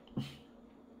Attack.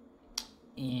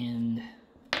 And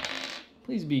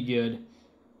please be good.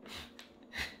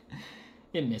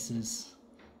 It misses.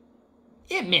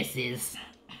 It misses.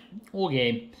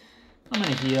 Okay. I'm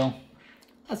going to heal.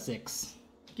 A 6.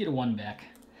 Get a 1 back.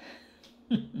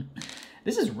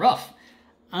 This is rough.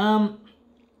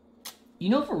 You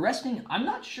know, for resting, I'm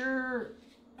not sure...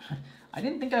 I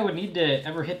didn't think I would need to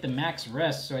ever hit the max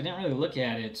rest, so I didn't really look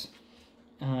at it.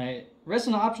 Rest is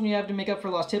an option you have to make up for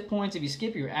lost hit points. If you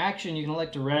skip your action, you can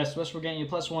elect to rest. Rest will grant you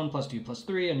 +1, +2,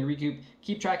 +3 on your recoup.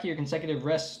 Keep track of your consecutive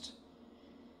rest.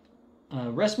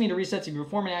 Rest meter resets if you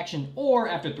perform an action or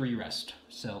after 3 rest.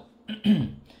 So,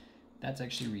 that's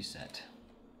actually reset.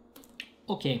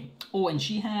 Okay. Oh, and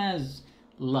she has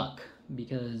luck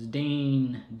because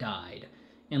Dane died.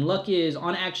 And luck is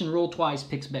on action, roll twice,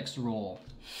 picks best roll.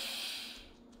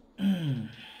 I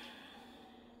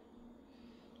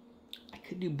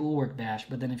could do Bulwark Bash,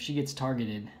 but then if she gets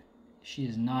targeted, she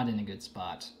is not in a good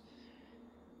spot.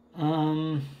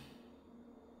 I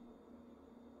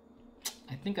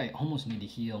think I almost need to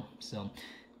heal, so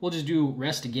we'll just do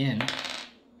rest again.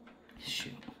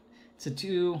 Shoot. It's a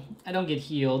 2. I don't get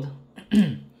healed,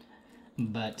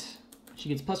 but she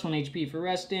gets +1 HP for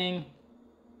resting.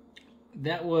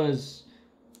 That was...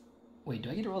 Wait,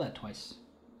 do I get to roll that twice?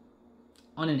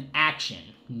 On an action.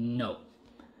 No.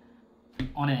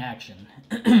 On an action.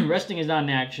 Resting is not an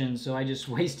action, so I just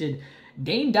wasted...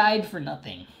 Dane died for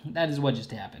nothing. That is what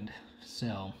just happened.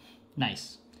 So,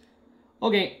 nice.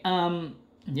 Okay,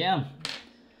 yeah.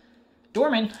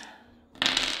 Dorman.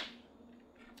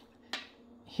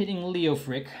 Hitting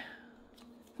Leofric.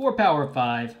 For power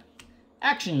 5.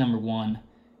 Action number 1.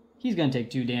 He's gonna take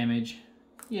 2 damage.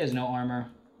 He has no armor.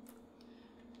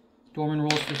 Dorman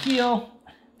rolls for heal.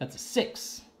 That's a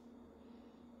 6.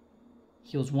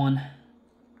 Heals 1.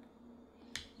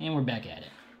 And we're back at it.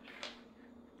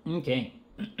 Okay.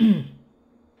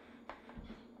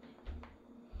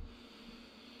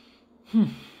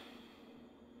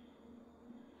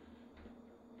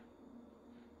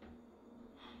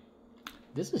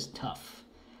 This is tough.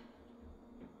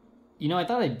 You know, I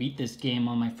thought I'd beat this game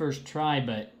on my first try,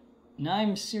 but now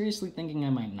I'm seriously thinking I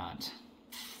might not.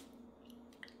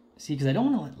 See, because I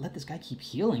don't want to let this guy keep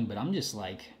healing, but I'm just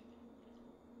like,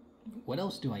 what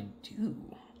else do I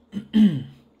do?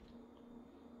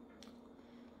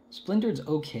 Splintered's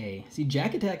okay. See,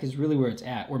 Jack Attack is really where it's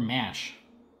at, or Mash.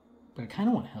 But I kind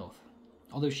of want health.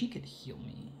 Although she could heal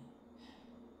me.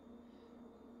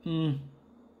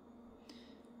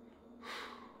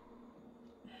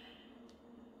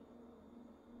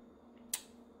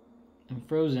 I'm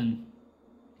frozen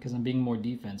because I'm being more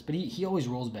defense. But he always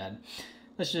rolls bad.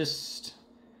 Let's just...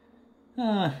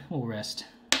 we'll rest.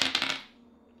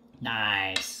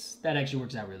 Nice. That actually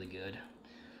works out really good.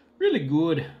 Really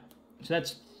good. So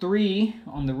that's 3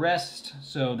 on the rest.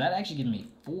 So that actually gives me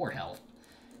 4 health.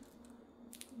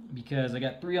 because I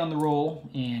got 3 on the roll,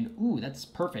 and ooh, that's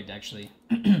perfect actually.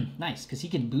 Nice, because he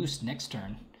can boost next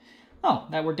turn. Oh,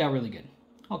 that worked out really good.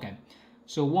 Okay,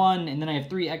 so 1, and then I have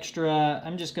 3 extra.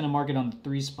 I'm just gonna mark it on the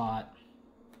 3 spot.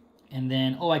 And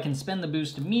then, oh, I can spend the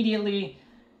boost immediately,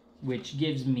 which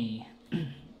gives me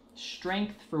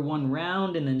strength for 1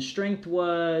 round, and then strength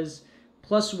was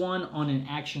 +1 on an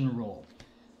action roll.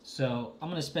 So I'm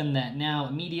gonna spend that now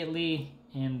immediately,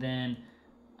 and then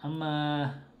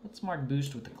let's mark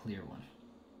boost with a clear one.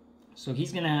 So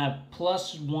he's gonna have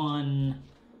 +1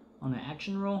 on an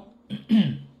action roll.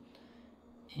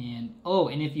 And oh,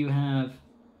 and if you have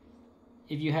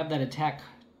that attack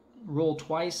roll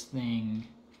twice thing,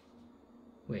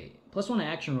 wait, +1 on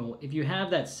action roll. If you have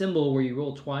that symbol where you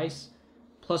roll twice,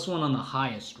 +1 on the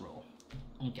highest roll.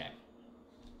 Okay.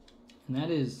 And that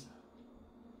is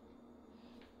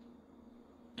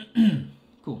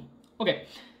cool. Okay,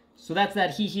 so that's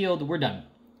that. He healed. We're done.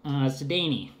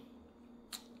 Sedani.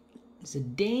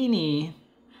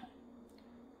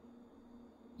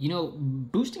 You know,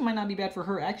 boosting might not be bad for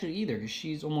her actually either, because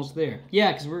she's almost there.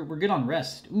 Yeah, because we're good on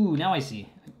rest. Ooh, now I see.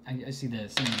 I see the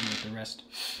synergy with the rest.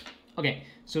 Okay,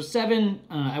 so 7.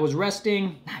 I was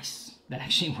resting. Nice. That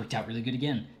actually worked out really good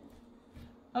again.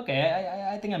 Okay,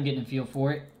 I think I'm getting a feel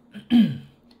for it.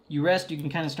 You rest, you can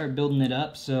kind of start building it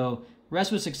up. So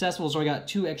rest was successful, so I got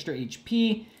 2 extra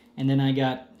HP, and then I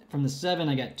got, from the 7,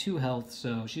 I got 2 health,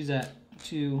 so she's at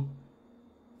 2,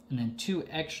 and then 2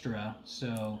 extra,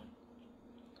 so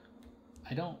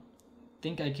I don't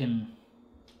think I can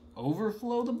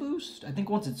overflow the boost. I think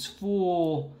once it's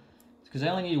full, because I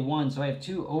only need 1, so I have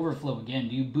 2 overflow again.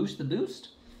 Do you boost the boost?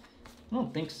 I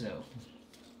don't think so.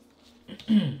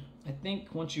 I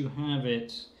think once you have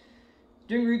it,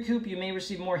 during recoup, you may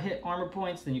receive more hit armor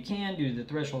points than you can due to the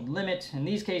threshold limit. In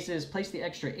these cases, place the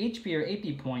extra HP or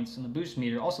AP points on the boost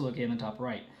meter, also located on the top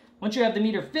right. Once you have the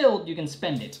meter filled, you can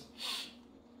spend it.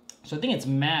 So I think it's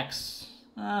max.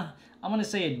 I'm going to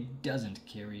say it doesn't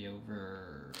carry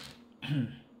over.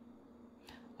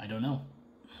 I don't know.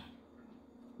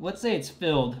 Let's say it's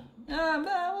filled.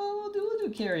 We'll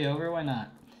do carryover. Why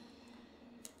not?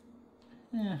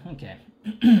 Yeah, okay.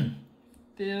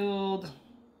 Filled.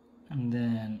 And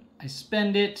then I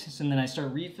spend it, and then I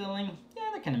start refilling. Yeah,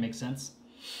 that kind of makes sense.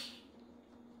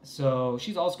 So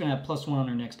she's also going to have +1 on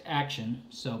her next action.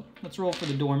 So let's roll for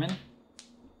the Doorman.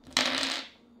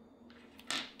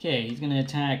 Okay, he's going to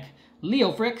attack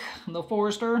Leofric, the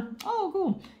Forester. Oh,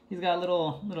 cool. He's got a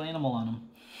little animal on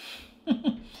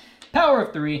him. Power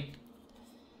of 3.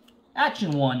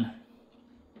 Action 1.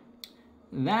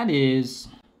 That is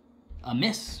a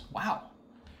miss. Wow.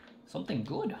 Something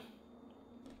good.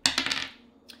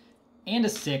 And a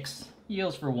 6.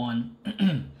 Heals for 1.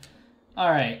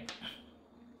 Alright.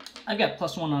 I've got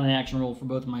 +1 on an action roll for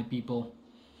both of my people.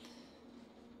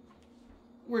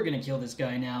 We're gonna kill this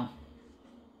guy now.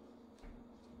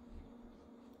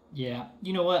 Yeah,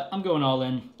 you know what? I'm going all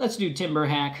in. Let's do Timber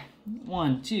Hack.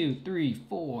 1, 2, 3,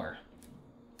 4.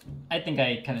 I think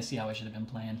I kind of see how I should have been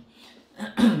playing.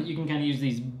 You can kind of use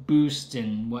these boosts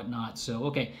and whatnot. So,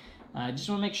 okay. Just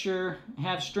want to make sure I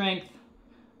have strength.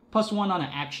 +1 on an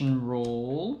action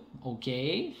roll.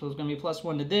 Okay, so it's going to be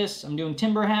 +1 to this. I'm doing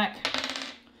Timber Hack.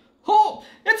 Oh,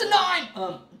 it's a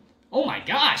 9! Oh my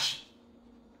gosh.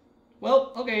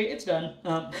 Well, okay, it's done.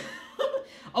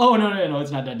 Oh, no,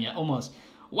 it's not done yet. Almost.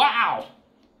 Wow.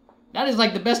 That is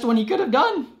like the best one he could have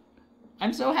done.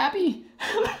 I'm so happy.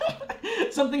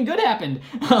 Something good happened.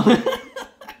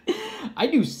 I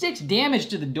do 6 damage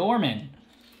to the Doorman.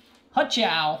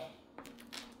 Ha-chow.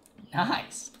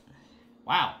 Nice.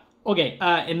 Wow. Okay,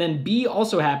 and then B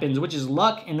also happens, which is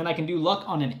luck, and then I can do luck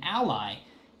on an ally.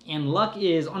 And luck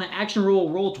is on an action roll,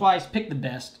 roll twice, pick the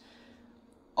best.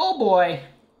 Oh boy,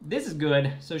 this is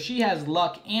good. So she has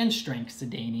luck and strength,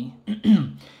 Sedani.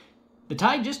 The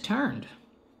tide just turned.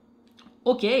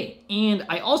 Okay, and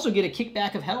I also get a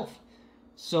kickback of health.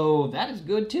 So that is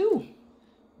good too.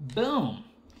 Boom.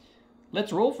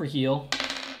 Let's roll for heal.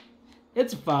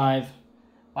 It's a 5.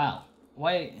 Wow.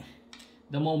 Why?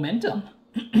 The momentum.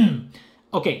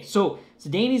 Okay, so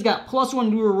Sedani's got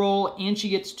 +1 to her roll, and she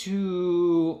gets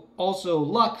to also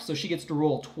luck, so she gets to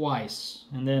roll twice.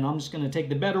 And then I'm just going to take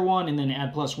the better one and then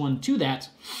add +1 to that.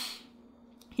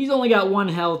 He's only got 1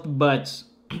 health, but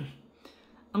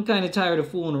I'm kind of tired of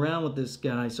fooling around with this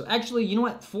guy. So actually, you know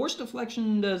what? Force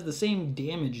Deflection does the same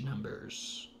damage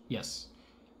numbers. Yes.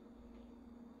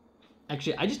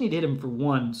 Actually, I just need to hit him for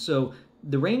 1, so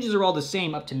the ranges are all the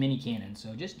same up to mini cannon.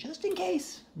 So just in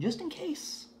case,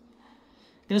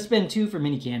 Gonna spend 2 for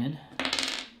mini cannon.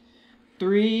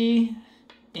 3,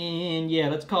 and yeah,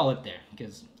 let's call it there,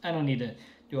 because I don't need to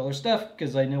do all our stuff,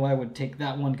 because I know I would take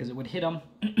that one because it would hit him.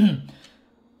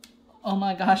 Oh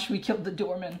my gosh, we killed the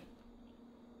doorman.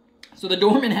 So the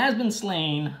doorman has been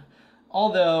slain,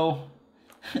 although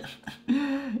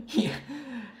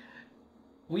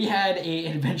we had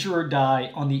an adventurer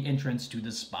die on the entrance to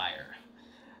the Spire.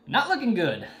 Not looking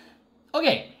good.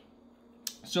 Okay,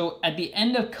 so at the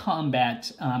end of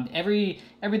combat,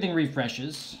 everything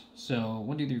refreshes. So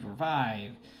 1, 2, 3, 4,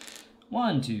 5.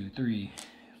 1, 2, 3,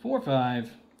 4,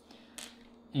 5.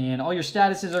 And all your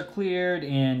statuses are cleared,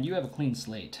 and you have a clean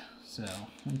slate. So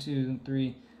 1, 2,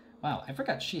 3. Wow, I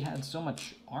forgot she had so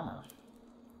much armor.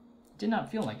 Did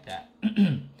not feel like that.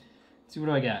 Let's see, what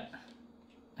do I got?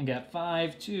 I got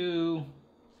 5, 2,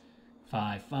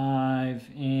 5, 5,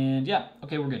 and yeah,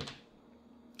 okay, we're good.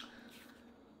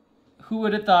 Who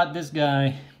would have thought this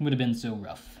guy would have been so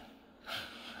rough?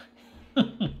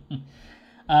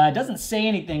 It doesn't say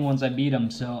anything once I beat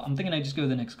him, so I'm thinking I just go to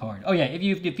the next card. Oh yeah, if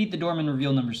you defeat the doorman,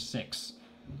 reveal number 6.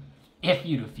 If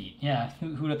you defeat. Yeah,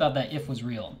 who would have thought that if was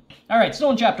real? Alright, still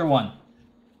in chapter 1.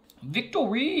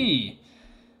 Victory!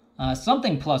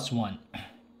 Something +1.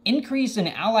 Increase an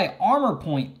ally armor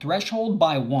point threshold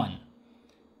by 1.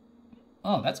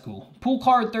 Oh, that's cool. Pool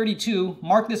card 32.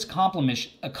 Mark this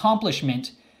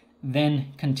accomplishment,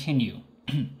 then continue.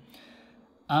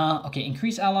 Okay,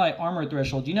 increase ally armor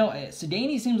threshold. You know,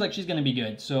 Sedani seems like she's going to be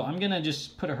good, so I'm going to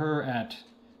just put her at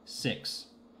 6.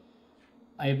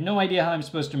 I have no idea how I'm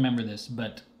supposed to remember this,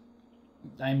 but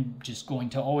I'm just going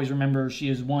to always remember she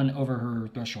is 1 over her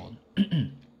threshold.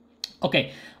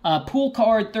 Okay, pool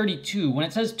card 32. When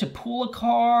it says to pool a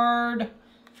card,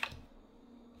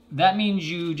 that means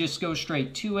you just go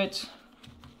straight to it.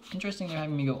 Interesting, they're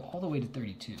having me go all the way to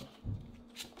 32.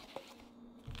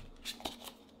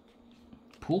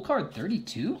 Pool card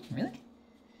 32? Really?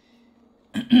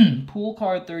 Pool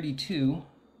card 32,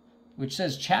 which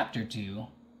says chapter 2.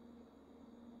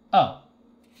 Oh.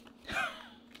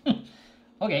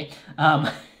 Okay.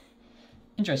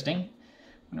 Interesting.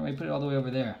 Wonder why I put it all the way over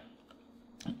there.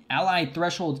 Ally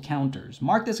threshold counters.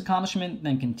 Mark this accomplishment,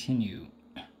 then continue.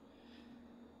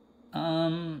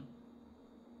 I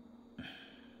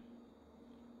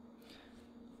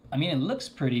mean, it looks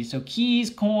pretty. So keys,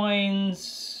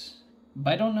 coins,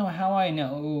 but I don't know how I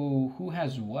know who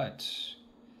has what.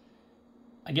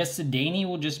 I guess Sedani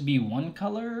will just be one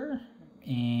color,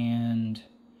 and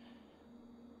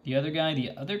the other guy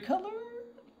the other color?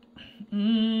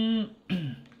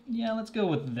 Yeah, let's go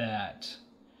with that.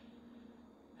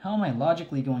 How am I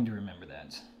logically going to remember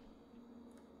that?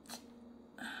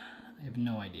 I have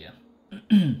no idea.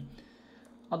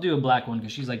 I'll do a black one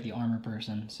because she's like the armor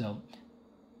person. So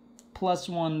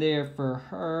 +1 there for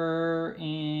her.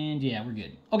 And yeah, we're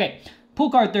good. Okay,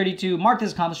 pool card 32. Mark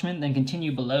this accomplishment, then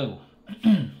continue below.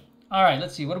 All right,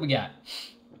 let's see. What do we got?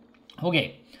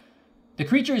 Okay. The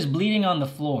creature is bleeding on the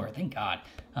floor. Thank God.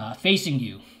 Facing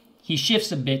you. He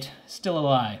shifts a bit, still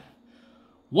alive.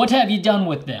 What have you done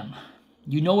with them?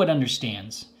 You know it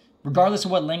understands, regardless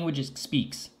of what language it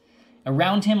speaks.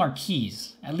 Around him are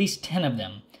keys, at least 10 of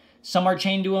them. Some are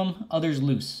chained to him, others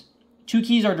loose. 2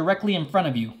 keys are directly in front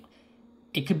of you.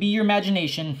 It could be your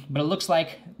imagination, but it looks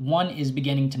like one is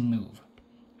beginning to move.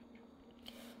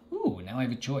 Ooh, now I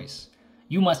have a choice.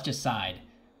 You must decide.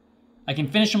 I can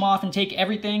finish him off and take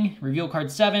everything, reveal card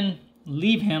 7,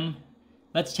 leave him.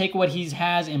 Let's take what he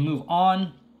has and move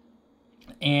on.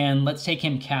 And let's take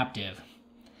him captive.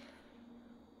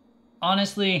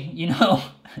 Honestly, you know,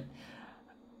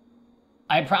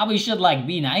 I probably should, like,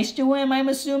 be nice to him, I'm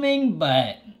assuming,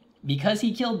 but because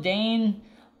he killed Dane,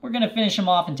 we're gonna finish him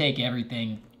off and take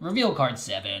everything. Reveal card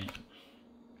 7.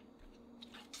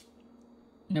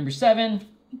 Number 7,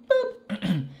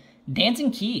 boop. Dancing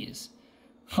keys.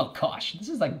 Oh gosh, this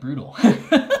is like brutal.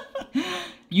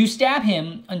 You stab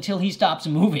him until he stops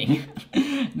moving,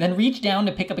 then reach down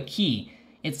to pick up a key.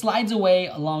 It slides away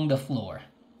along the floor.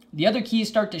 The other keys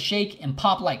start to shake and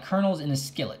pop like kernels in a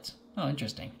skillet. Oh,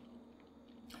 interesting.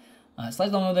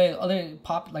 Slides along the other,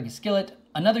 pop like a skillet.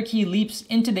 Another key leaps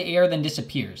into the air, then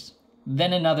disappears.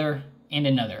 Then another and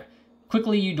another.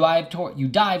 Quickly, you dive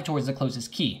towards the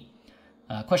closest key.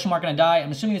 Question mark on a die.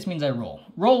 I'm assuming this means I roll.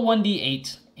 Roll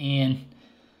 1d8, and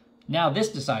now this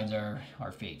decides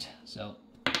our fate. So,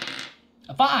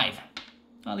 a 5.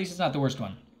 Well, at least it's not the worst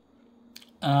one.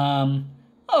 Oh,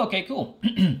 okay, cool.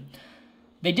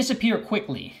 They disappear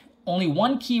quickly. Only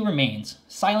one key remains,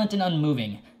 silent and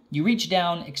unmoving. You reach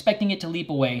down, expecting it to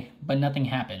leap away, but nothing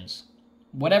happens.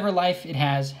 Whatever life it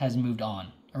has moved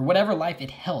on. Or whatever life it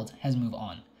held has moved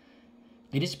on.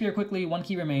 They disappear quickly, one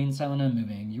key remains, silent and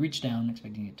unmoving. You reach down,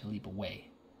 expecting it to leap away.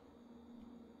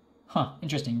 Huh,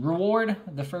 interesting. Reward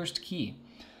the first key.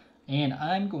 And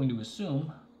I'm going to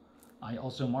assume I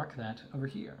also mark that over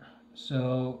here.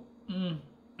 So,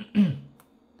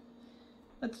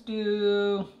 let's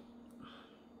do,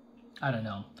 I don't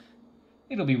know.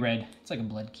 It'll be red. It's like a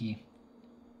blood key.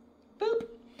 Boop.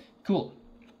 Cool.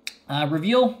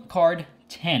 Reveal card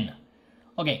 10.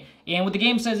 Okay, and what the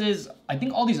game says is, I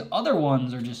think all these other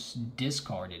ones are just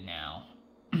discarded now.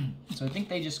 So I think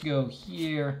they just go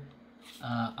here.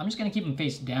 I'm just going to keep them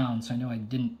face down so I know I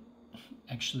didn't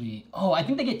actually... Oh, I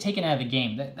think they get taken out of the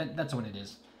game. That's what it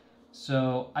is.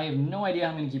 So I have no idea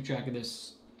how I'm going to keep track of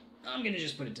this. I'm going to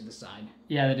just put it to the side.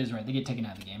 Yeah, that is right. They get taken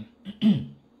out of the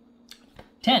game.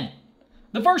 10.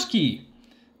 The first key.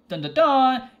 Dun dun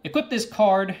dun. Equip this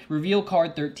card. Reveal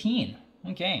card 13.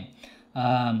 Okay.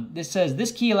 This says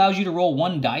this key allows you to roll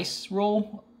one dice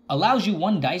roll. Allows you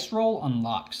one dice roll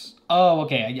unlocks. Oh,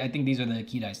 okay. I think these are the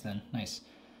key dice then. Nice.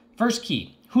 First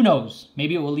key. Who knows?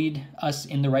 Maybe it will lead us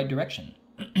in the right direction.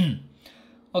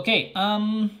 Okay.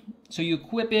 So you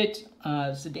equip it.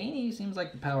 Sedani seems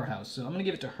like the powerhouse, so I'm gonna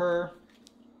give it to her.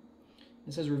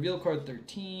 It says reveal card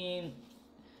 13.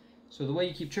 So the way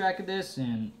you keep track of this,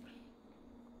 and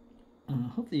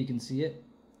hopefully you can see it.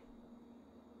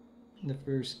 The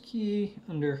first key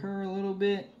under her a little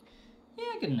bit.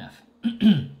 Yeah, good enough.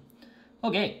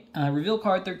 Okay, reveal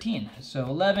card 13. So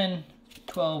 11,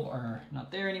 12 are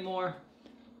not there anymore.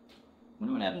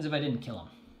 Wonder what happens if I didn't kill him.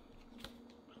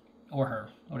 Or her,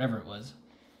 whatever it was.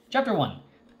 Chapter 1,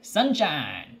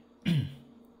 Sunshine.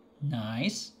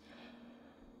 Nice.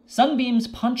 Sunbeams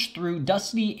punch through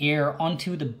dusty air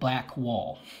onto the black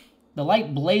wall. The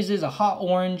light blazes a hot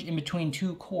orange in between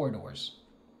two corridors.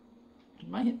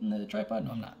 Am I hitting the tripod?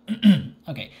 No, I'm not.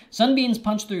 Okay. Sunbeams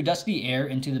punch through dusty air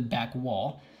into the back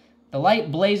wall. The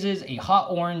light blazes a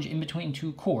hot orange in between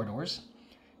two corridors.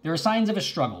 There are signs of a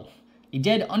struggle. A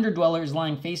dead underdweller is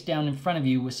lying face down in front of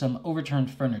you with some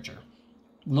overturned furniture.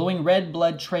 Glowing red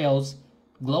blood trails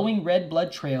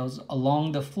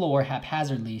along the floor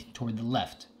haphazardly toward the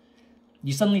left.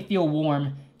 You suddenly feel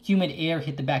warm, humid air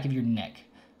hit the back of your neck.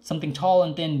 Something tall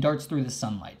and thin darts through the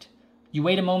sunlight. You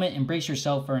wait a moment and brace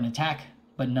yourself for an attack,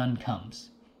 but none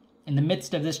comes. In the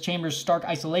midst of this chamber's stark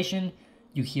isolation,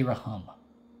 you hear a hum.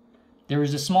 There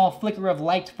is a small flicker of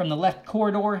light from the left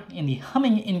corridor, and the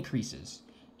humming increases.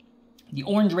 The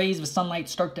orange rays of sunlight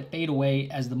start to fade away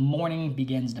as the morning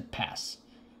begins to pass.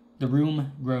 The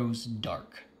room grows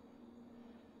dark.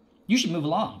 You should move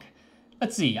along.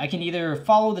 Let's see, I can either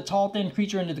follow the tall, thin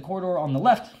creature into the corridor on the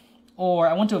left, or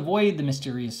I want to avoid the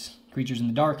mysterious creatures in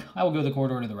the dark. I will go the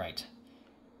corridor to the right.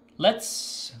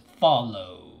 Let's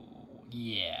follow.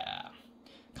 Yeah.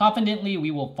 Confidently,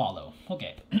 we will follow.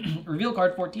 Okay. Reveal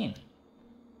card 14.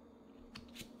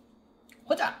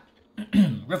 What's up?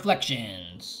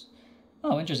 Reflections.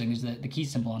 Oh, interesting. There's the key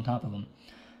symbol on top of them.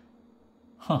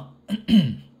 Huh.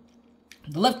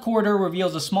 The left corridor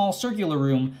reveals a small circular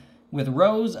room with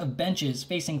rows of benches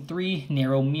facing 3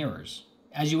 narrow mirrors.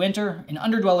 As you enter, an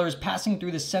underdweller is passing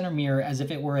through the center mirror as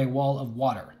if it were a wall of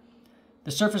water.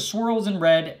 The surface swirls in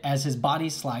red as his body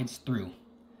slides through.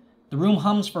 The room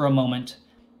hums for a moment,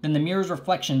 then the mirror's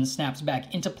reflection snaps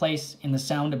back into place and the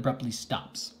sound abruptly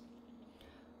stops.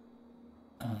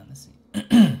 Let's see.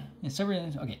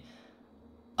 Okay.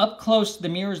 Up close, the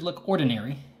mirrors look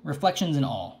ordinary, reflections and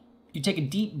all. You take a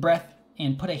deep breath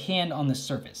and put a hand on the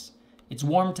surface. It's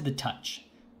warm to the touch,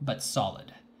 but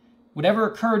solid. Whatever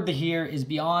occurred here is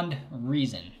beyond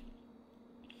reason.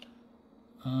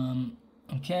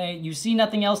 Okay, you see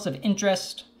nothing else of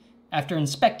interest. After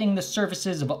inspecting the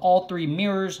surfaces of all 3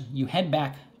 mirrors, you head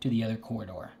back to the other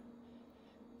corridor.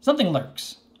 Something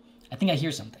lurks. I think I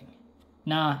hear something.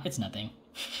 Nah, it's nothing.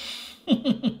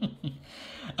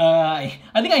 I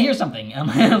think I hear something.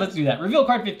 Let's do that. Reveal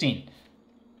card 15.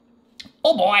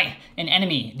 Oh boy, an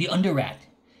enemy, the Underrat.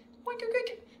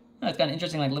 Oh, it's got an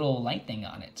interesting little light thing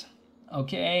on it.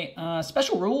 Okay,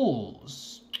 special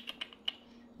rules.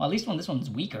 Well, at least this one's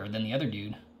weaker than the other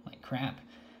dude. Like crap.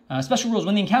 Special rules.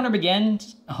 When the encounter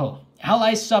begins,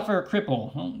 allies suffer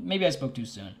cripple. Well, maybe I spoke too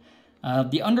soon.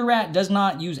 The Underrat does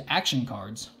not use action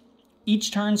cards.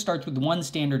 Each turn starts with 1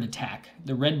 standard attack,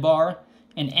 the red bar,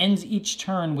 and ends each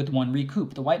turn with 1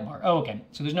 recoup, the white bar. Oh, okay.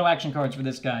 So there's no action cards for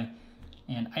this guy.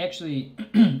 And I actually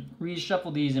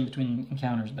reshuffle these in between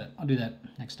encounters, but I'll do that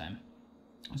next time.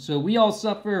 So we all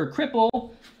suffer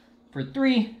cripple for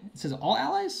 3. It says all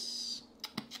allies?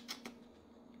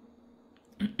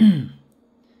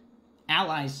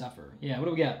 Allies suffer. Yeah, what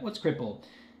do we got? What's cripple?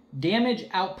 Damage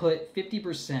output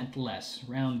 50% less.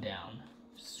 Round down.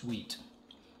 Sweet.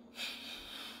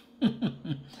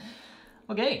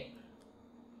 Okay.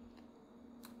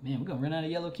 Man, we're going to run out of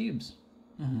yellow cubes.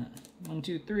 1,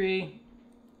 2, 3.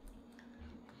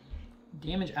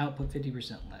 Damage output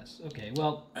 50% less. Okay,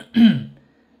 well,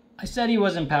 I said he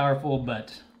wasn't powerful,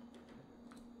 but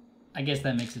I guess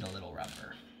that makes it a little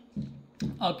rougher.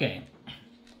 Okay,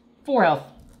 4 health.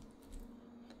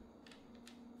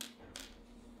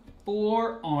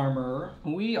 4 armor.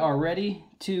 We are ready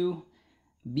to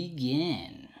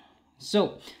begin.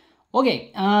 So,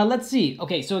 okay, let's see.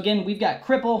 Okay, so again, we've got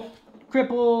cripple,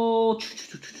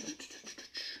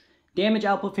 damage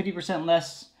output 50%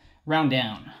 less, round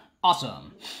down.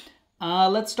 Awesome.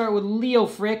 Let's start with Leo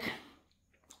Frick.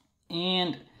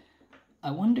 And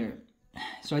I wonder,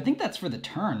 so I think that's for the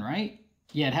turn, right?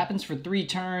 Yeah, it happens for 3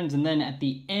 turns, and then at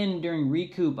the end during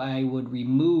recoup, I would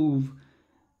remove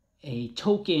a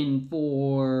token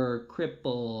for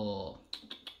cripple.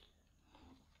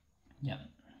 Yeah.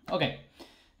 Okay.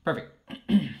 Perfect.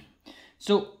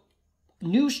 So,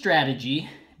 new strategy,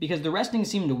 because the resting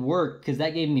seemed to work because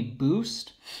that gave me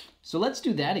boost. So let's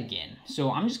do that again.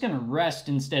 So I'm just going to rest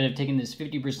instead of taking this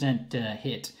 50%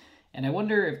 hit. And I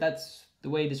wonder if that's the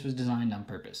way this was designed on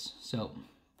purpose. So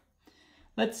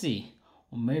let's see.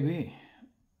 Well, maybe.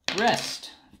 Rest.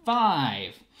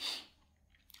 5.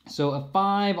 So a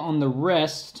 5 on the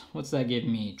rest. What's that give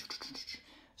me?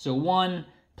 So 1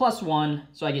 plus 1.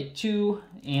 So I get 2.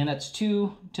 And that's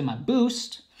 2 to my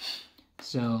boost.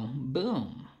 So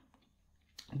boom.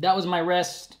 That was my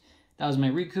rest. That was my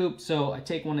recoup. So I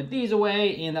take one of these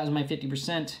away. And that was my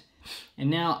 50%. And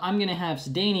now I'm going to have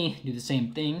Sedanny do the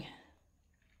same thing.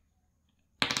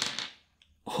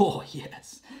 Oh,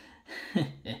 yes.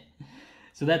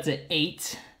 So that's an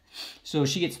 8. So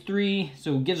she gets 3,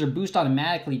 so it gives her boost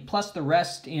automatically, plus the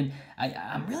rest, and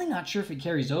I'm really not sure if it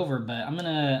carries over, but I'm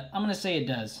gonna say it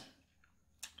does.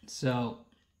 So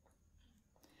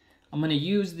I'm gonna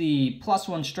use the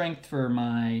 +1 strength for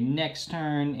my next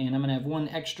turn, and I'm gonna have 1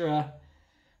 extra,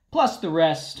 plus the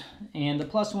rest, and the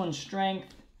 +1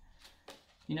 strength,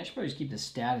 you know, I should probably just keep the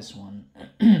status one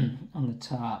on the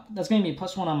top. That's gonna be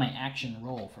 +1 on my action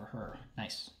roll for her.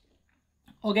 Nice.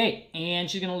 Okay, and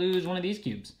she's gonna lose 1 of these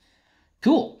cubes.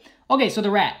 Cool. Okay, so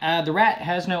the rat. The rat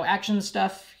has no action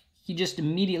stuff. He just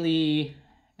immediately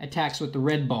attacks with the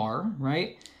red bar,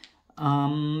 right?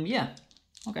 Yeah.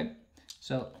 Okay.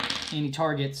 So, and he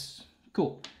targets.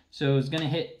 Cool. So it's going to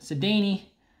hit Sedanny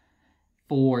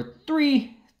for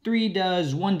 3. 3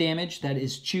 does 1 damage. That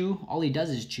is chew. All he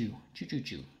does is chew. Chew, chew,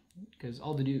 chew. Because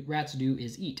all the rats do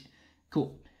is eat.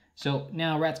 Cool. So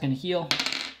now rat's going to heal.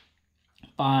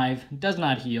 5. Does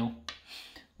not heal.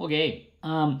 Okay.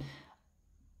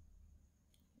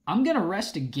 I'm going to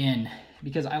rest again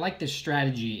because I like this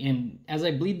strategy. And as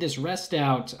I bleed this rest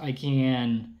out, I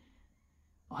can...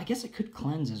 Well, I guess I could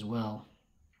cleanse as well.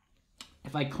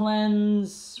 If I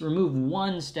cleanse, remove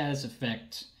 1 status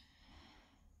effect.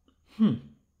 Because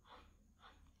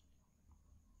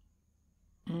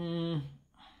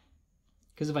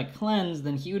if I cleanse,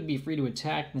 then he would be free to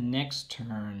attack the next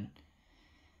turn.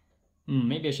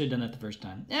 Maybe I should have done that the first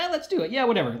time. Yeah, let's do it. Yeah,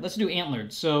 whatever. Let's do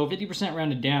antlered. So 50%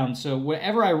 rounded down. So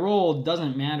whatever I roll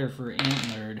doesn't matter for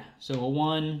antlered. So a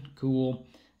 1, cool.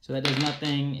 So that does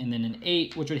nothing. And then an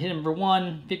 8, which would hit him for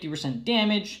 1. 50%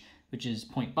 damage, which is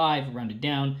 0.5 rounded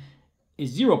down,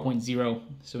 is 0.0.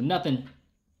 So nothing.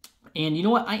 And you know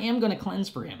what? I am going to cleanse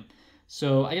for him.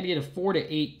 So I got to get a 4 to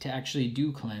 8 to actually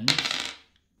do cleanse.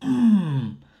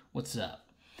 What's up?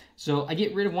 So I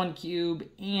get rid of 1 cube,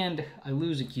 and I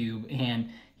lose a cube,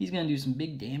 and he's going to do some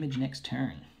big damage next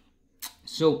turn.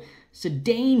 So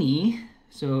Sedanny,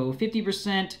 so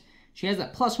 50%, she has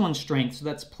that +1 strength, so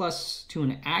that's plus to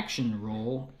an action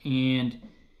roll, and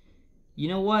you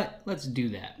know what? Let's do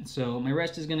that. So my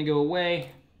rest is going to go away.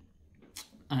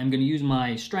 I'm going to use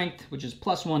my strength, which is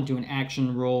 +1 to an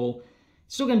action roll.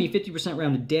 It's still going to be 50%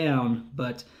 rounded down,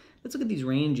 but let's look at these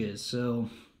ranges.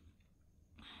 So...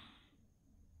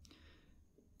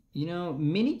 you know,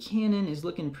 mini cannon is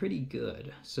looking pretty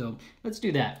good. So let's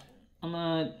do that. I'm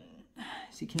gonna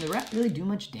see, can the rat really do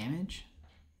much damage?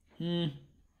 You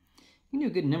can do a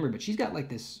good number, but she's got like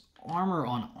this armor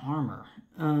on armor.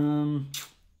 I'm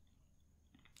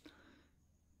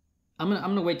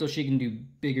gonna wait till she can do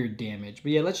bigger damage.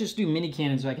 But yeah, let's just do mini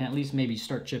cannon so I can at least maybe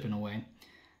start chipping away.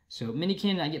 So mini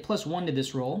cannon, I get +1 to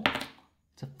this roll.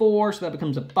 It's a 4, so that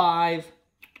becomes a 5.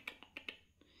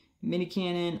 Mini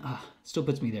cannon, still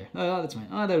puts me there. Oh, that's fine.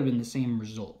 Oh, that would have been the same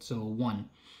result. So 1.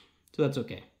 So that's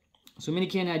okay. So mini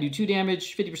cannon, I do 2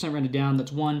 damage, 50% rounded down.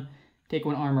 That's 1. Take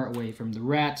 1 armor away from the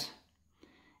rat.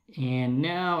 And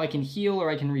now I can heal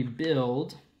or I can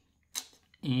rebuild.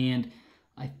 And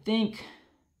I think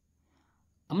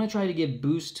I'm going to try to give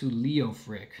boost to Leo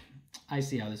Frick. I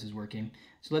see how this is working.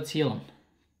 So let's heal him.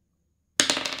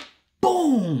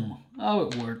 Boom! Oh,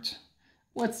 it worked.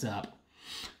 What's up?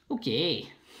 Okay.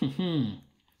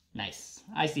 Nice.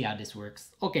 I see how this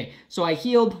works. Okay, so I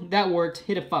healed. That worked.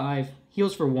 Hit a 5.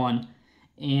 Heals for 1.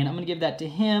 And I'm going to give that to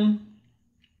him.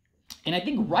 And I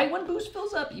think right when boost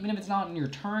fills up, even if it's not on your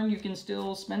turn, you can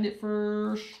still spend it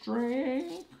for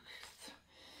strength.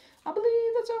 I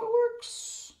believe that's how it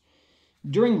works.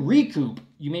 During recoup,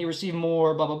 you may receive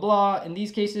more, blah, blah, blah. In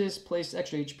these cases, place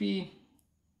extra HP.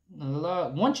 Blah, blah, blah.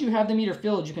 Once you have the meter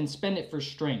filled, you can spend it for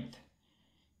strength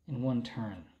in 1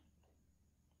 turn.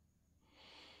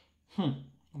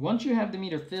 Once you have the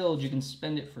meter filled, you can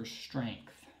spend it for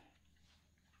strength.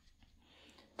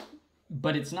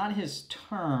 But it's not his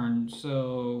turn,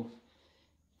 so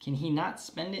can he not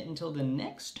spend it until the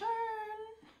next turn?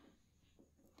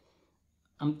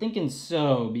 I'm thinking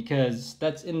so, because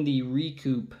that's in the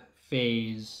recoup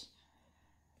phase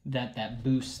that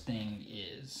boost thing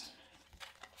is.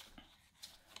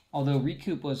 Although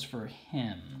recoup was for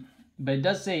him. But it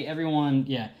does say everyone,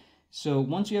 yeah. So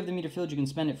once you have the meter filled, you can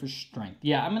spend it for strength.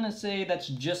 Yeah, I'm going to say that's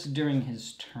just during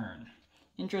his turn.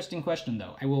 Interesting question,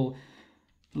 though. I will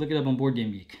look it up on Board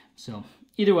Game Geek. So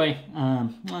either way, I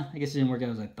guess it didn't work out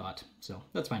as I thought. So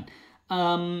that's fine.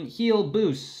 Heal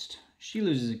boost. She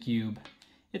loses a cube.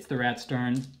 It's the rat's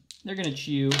turn. They're going to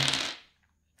chew.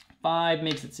 5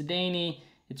 makes it Sedani.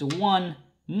 It's a 1.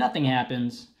 Nothing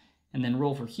happens. And then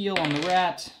roll for heal on the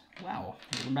rat. Wow,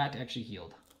 the rat actually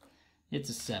healed. It's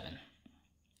a 7.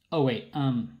 Oh, wait.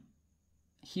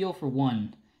 Heal for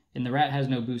 1. And the rat has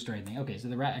no boost or anything. Okay, so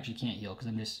the rat actually can't heal because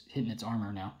I'm just hitting its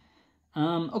armor now.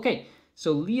 Okay,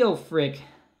 so Leo Frick.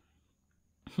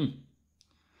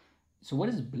 So what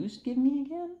does boost give me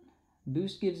again?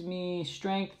 Boost gives me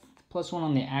strength +1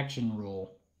 on the action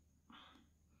roll.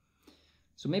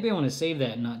 So maybe I want to save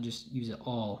that and not just use it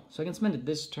all. So I can spend it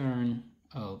this turn.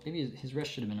 Oh, maybe his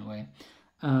rest should have been away.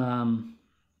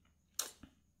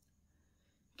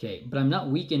 Okay, but I'm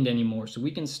not weakened anymore, so we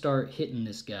can start hitting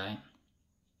this guy.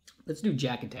 Let's do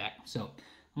Jack Attack. So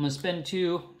I'm going to spend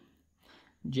 2.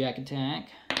 Jack Attack.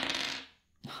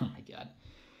 Oh my god.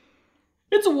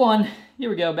 It's a 1. Here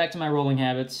we go, back to my rolling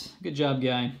habits. Good job,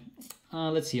 guy.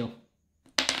 Let's heal.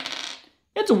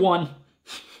 It's a 1.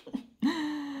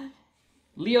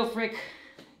 Leo Frick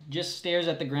just stares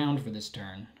at the ground for this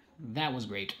turn. That was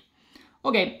great.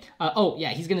 Okay. Oh, yeah,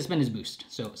 he's going to spend his boost.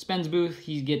 So spends boost,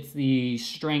 he gets the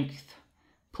strength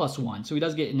 +1. So he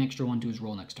does get an extra 1 to his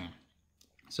roll next turn.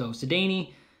 So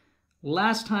Sedani,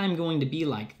 last time going to be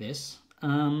like this.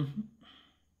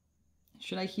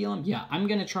 Should I heal him? Yeah, I'm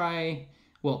going to try...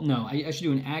 Well, no, I should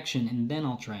do an action, and then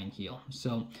I'll try and heal.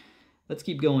 So let's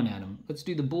keep going at him. Let's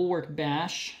do the Bulwark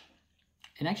Bash.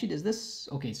 And actually, does this...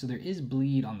 Okay, so there is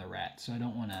bleed on the rat, so I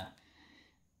don't want to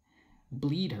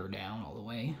bleed her down all the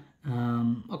way.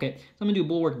 Okay, so I'm going to do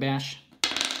Bulwark Bash.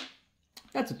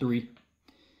 That's a 3.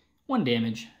 1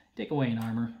 damage. Take away an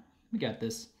armor. We got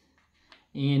this.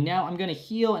 And now I'm going to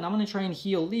heal, and I'm going to try and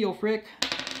heal Leo Frick.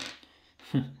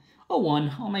 A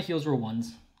 1. All my heals were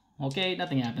 1s. Okay,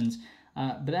 nothing happens.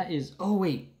 But that is... Oh,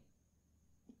 wait.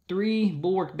 3,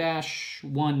 Bulwark Bash,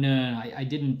 1. No, I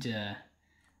didn't...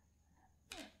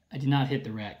 I did not hit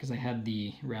the rat because I had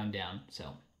the round down.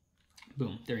 So,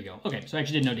 boom. There you go. Okay, so I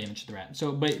actually did no damage to the rat.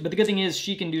 So, but the good thing is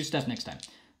she can do stuff next time.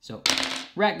 So,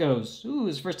 rat goes. Ooh,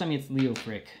 it's the first time he hits Leo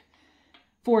Frick.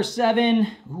 4, 7.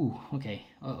 Ooh, okay.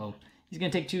 Uh-oh. He's going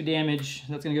to take 2 damage.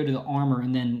 That's going to go to the armor.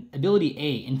 And then ability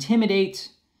A, Intimidate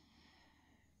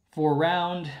for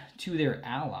round to their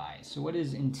allies. So what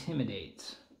is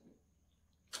Intimidate?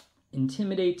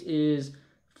 Intimidate is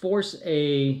force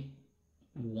a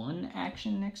 1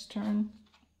 action next turn.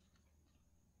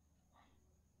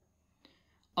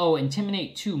 Oh,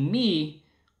 Intimidate to me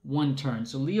 1 turn.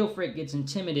 So Leo Frick gets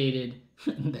intimidated.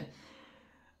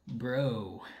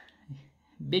 Bro.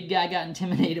 Big guy got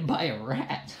intimidated by a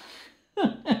rat.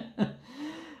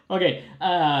 Okay,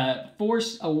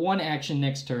 force a 1 action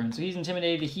next turn. So he's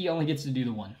intimidated. He only gets to do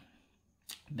the 1.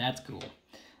 That's cool.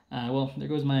 Well, there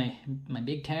goes my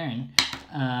big turn.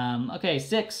 Okay,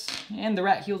 6. And the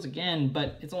rat heals again,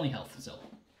 but it's only health, so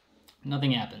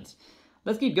nothing happens.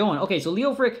 Let's keep going. Okay, so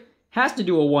Leo Frick has to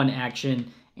do a 1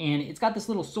 action, and it's got this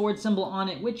little sword symbol on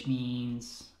it, which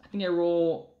means I think I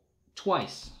roll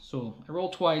twice. So I roll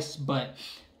twice, but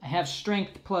I have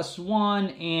strength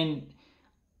 +1, and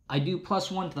I do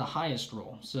 +1 to the highest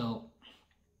roll. So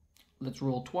let's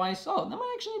roll twice. Oh, that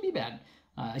might actually be bad.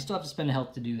 I still have to spend a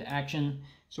health to do the action.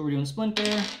 So we're doing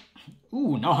Splinter.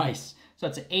 Ooh, nice. So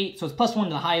that's an 8. So it's +1 to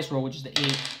the highest roll, which is the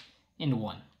 8 into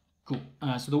 1. Cool.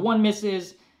 So the 1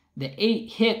 misses. The 8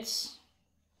 hits.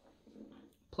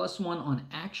 +1 on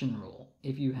action roll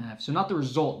if you have. So not the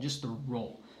result, just the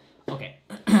roll. Okay.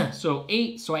 So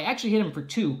 8. So I actually hit him for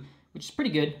 2, which is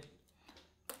pretty good.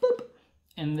 Boop.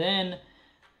 And then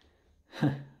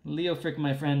Leo Frick,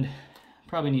 my friend,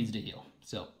 probably needs to heal.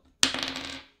 So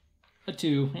a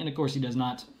 2, and of course he does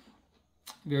not.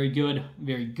 Very good,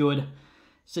 very good.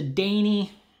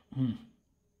 Sedaney.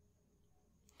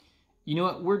 You know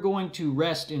what? We're going to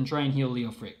rest and try and heal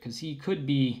Leo Frick, because he could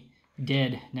be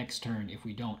dead next turn if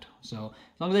we don't. So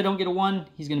as long as I don't get a 1,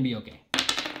 he's going to be okay.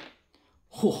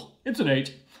 Oh, it's an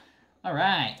 8. All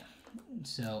right.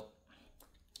 So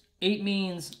 8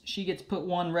 means she gets put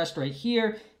 1 rest right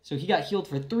here. So he got healed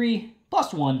for 3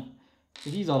 plus 1. So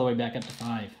he's all the way back up to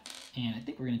 5. And I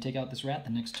think we're going to take out this rat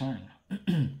the next turn.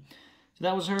 So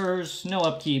that was hers. No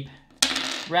upkeep.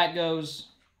 Rat goes.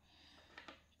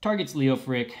 Targets Leo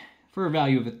Frick for a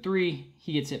value of a 3.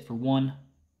 He gets hit for 1.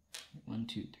 1,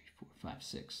 2, 3, 4, 5,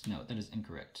 6. No, that is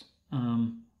incorrect.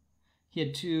 He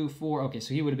had 2, 4. Okay,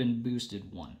 so he would have been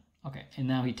boosted 1. Okay, and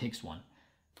now he takes 1.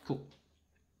 Cool.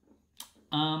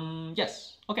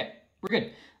 Yes. Okay, we're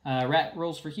good. Rat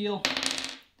rolls for heal.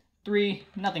 3.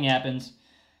 Nothing happens.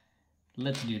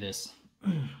 Let's do this.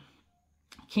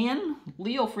 Can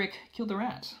Leo Frick kill the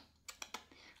rat?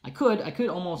 I could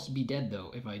almost be dead,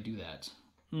 though, if I do that.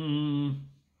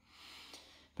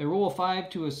 If I roll a 5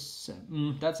 to a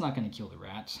 7, that's not going to kill the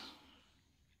rat.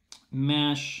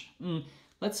 Mash.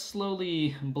 Let's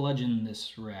slowly bludgeon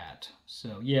this rat.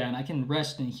 So, yeah, and I can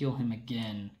rest and heal him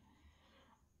again.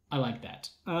 I like that.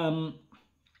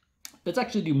 Let's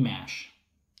actually do mash.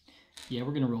 Yeah,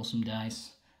 we're going to roll some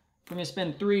dice. We're going to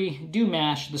spend 3, do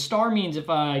mash. The star means if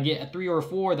I get a 3 or a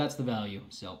 4, that's the value.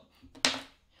 So,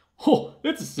 oh,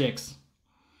 it's a 6.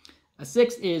 A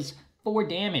 6 is 4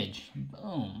 damage.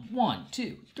 Boom. 1,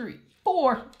 2, 3,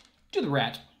 4. To the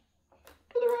rat.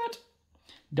 To the rat.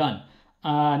 Done.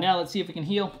 Now let's see if we can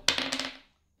heal.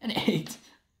 An 8.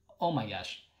 Oh my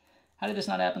gosh. How did this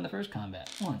not happen the first combat?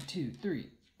 1, 2, 3.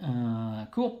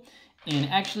 Cool. And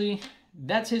actually,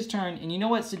 that's his turn. And you know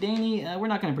what, Sedaney, we're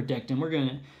not going to protect him. We're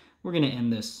gonna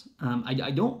end this.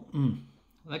 I don't.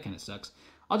 Well, that kind of sucks.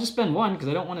 I'll just spend 1 because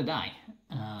I don't want to die.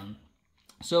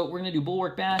 So we're gonna do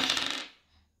Bulwark Bash.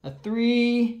 A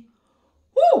 3.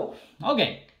 Woo!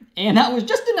 Okay, and that was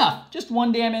just enough. Just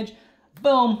 1 damage.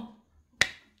 Boom.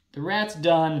 The rat's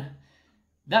done.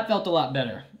 That felt a lot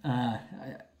better. I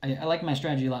like my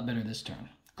strategy a lot better this turn.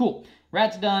 Cool.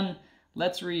 Rat's done.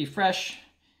 Let's refresh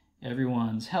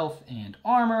everyone's health and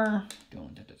armor.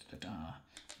 Going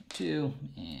 2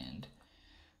 and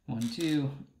 1,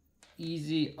 2.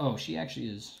 Easy. Oh, she actually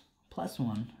is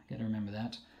 +1. Gotta remember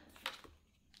that.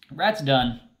 Rat's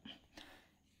done.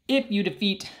 If you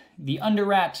defeat the Under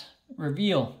Rat,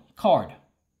 reveal card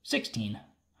 16.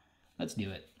 Let's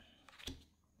do it.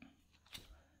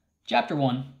 Chapter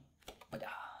 1.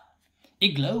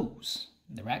 It glows.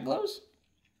 The rat glows?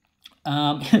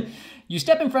 You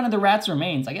step in front of the rat's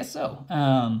remains. I guess so.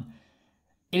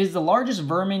 It is the largest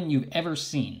vermin you've ever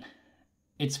seen.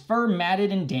 Its fur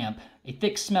matted and damp. A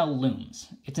thick smell looms.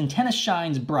 Its antenna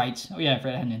shines bright. Oh yeah, I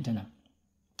forgot I had an antenna.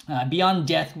 Beyond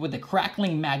death with a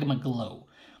crackling magma glow.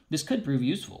 This could prove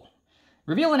useful.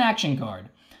 Reveal an action card.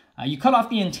 You cut off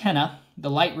the antenna. The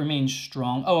light remains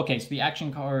strong. Oh, okay, so the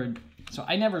action card... So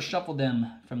I never shuffled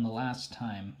them from the last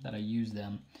time that I used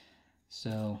them.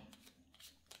 So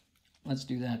let's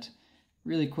do that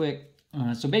really quick.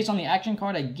 So based on the action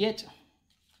card I get...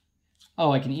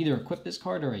 Oh, I can either equip this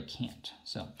card or I can't.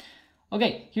 So,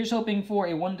 okay, here's hoping for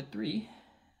a 1 to 3.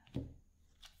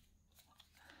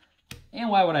 And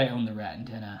why would I own the rat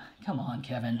antenna? Come on,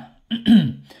 Kevin.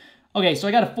 Okay, so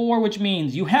I got a 4, which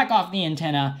means you hack off the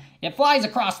antenna. It flies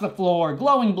across the floor,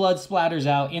 glowing blood splatters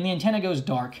out, and the antenna goes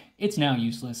dark. It's now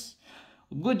useless.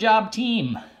 Good job,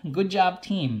 team. Good job,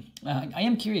 team. I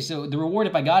am curious. So the reward,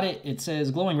 if I got it, it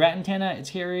says glowing rat antenna. It's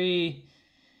hairy,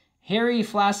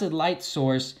 flaccid light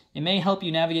source. It may help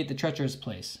you navigate the treacherous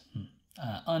place.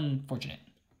 Unfortunate.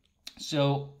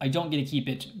 So I don't get to keep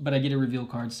it, but I get a reveal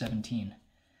card 17.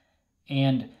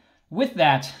 And with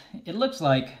that, it looks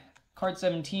like card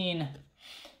 17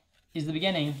 is the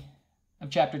beginning of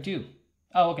chapter 2.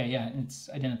 Oh, okay, yeah, it's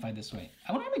identified this way.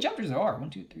 I wonder how many chapters there are. 1,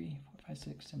 2, 3, 4, 5,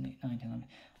 6, 7, 8, 9, 10, 11.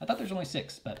 I thought there's only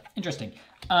 6, but interesting.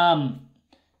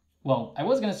 Well, I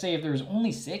was going to say if there's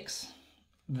only 6,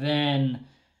 then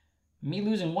me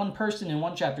losing 1 person in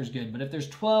 1 chapter is good. But if there's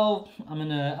 12, I'm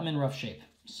in rough shape.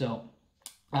 So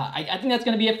I think that's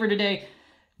going to be it for today.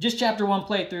 Just chapter 1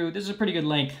 playthrough. This is a pretty good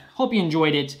length. Hope you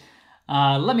enjoyed it.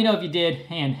 Let me know if you did,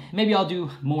 and maybe I'll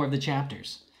do more of the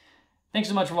chapters. Thanks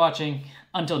so much for watching.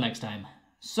 Until next time.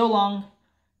 So long.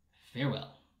 Farewell.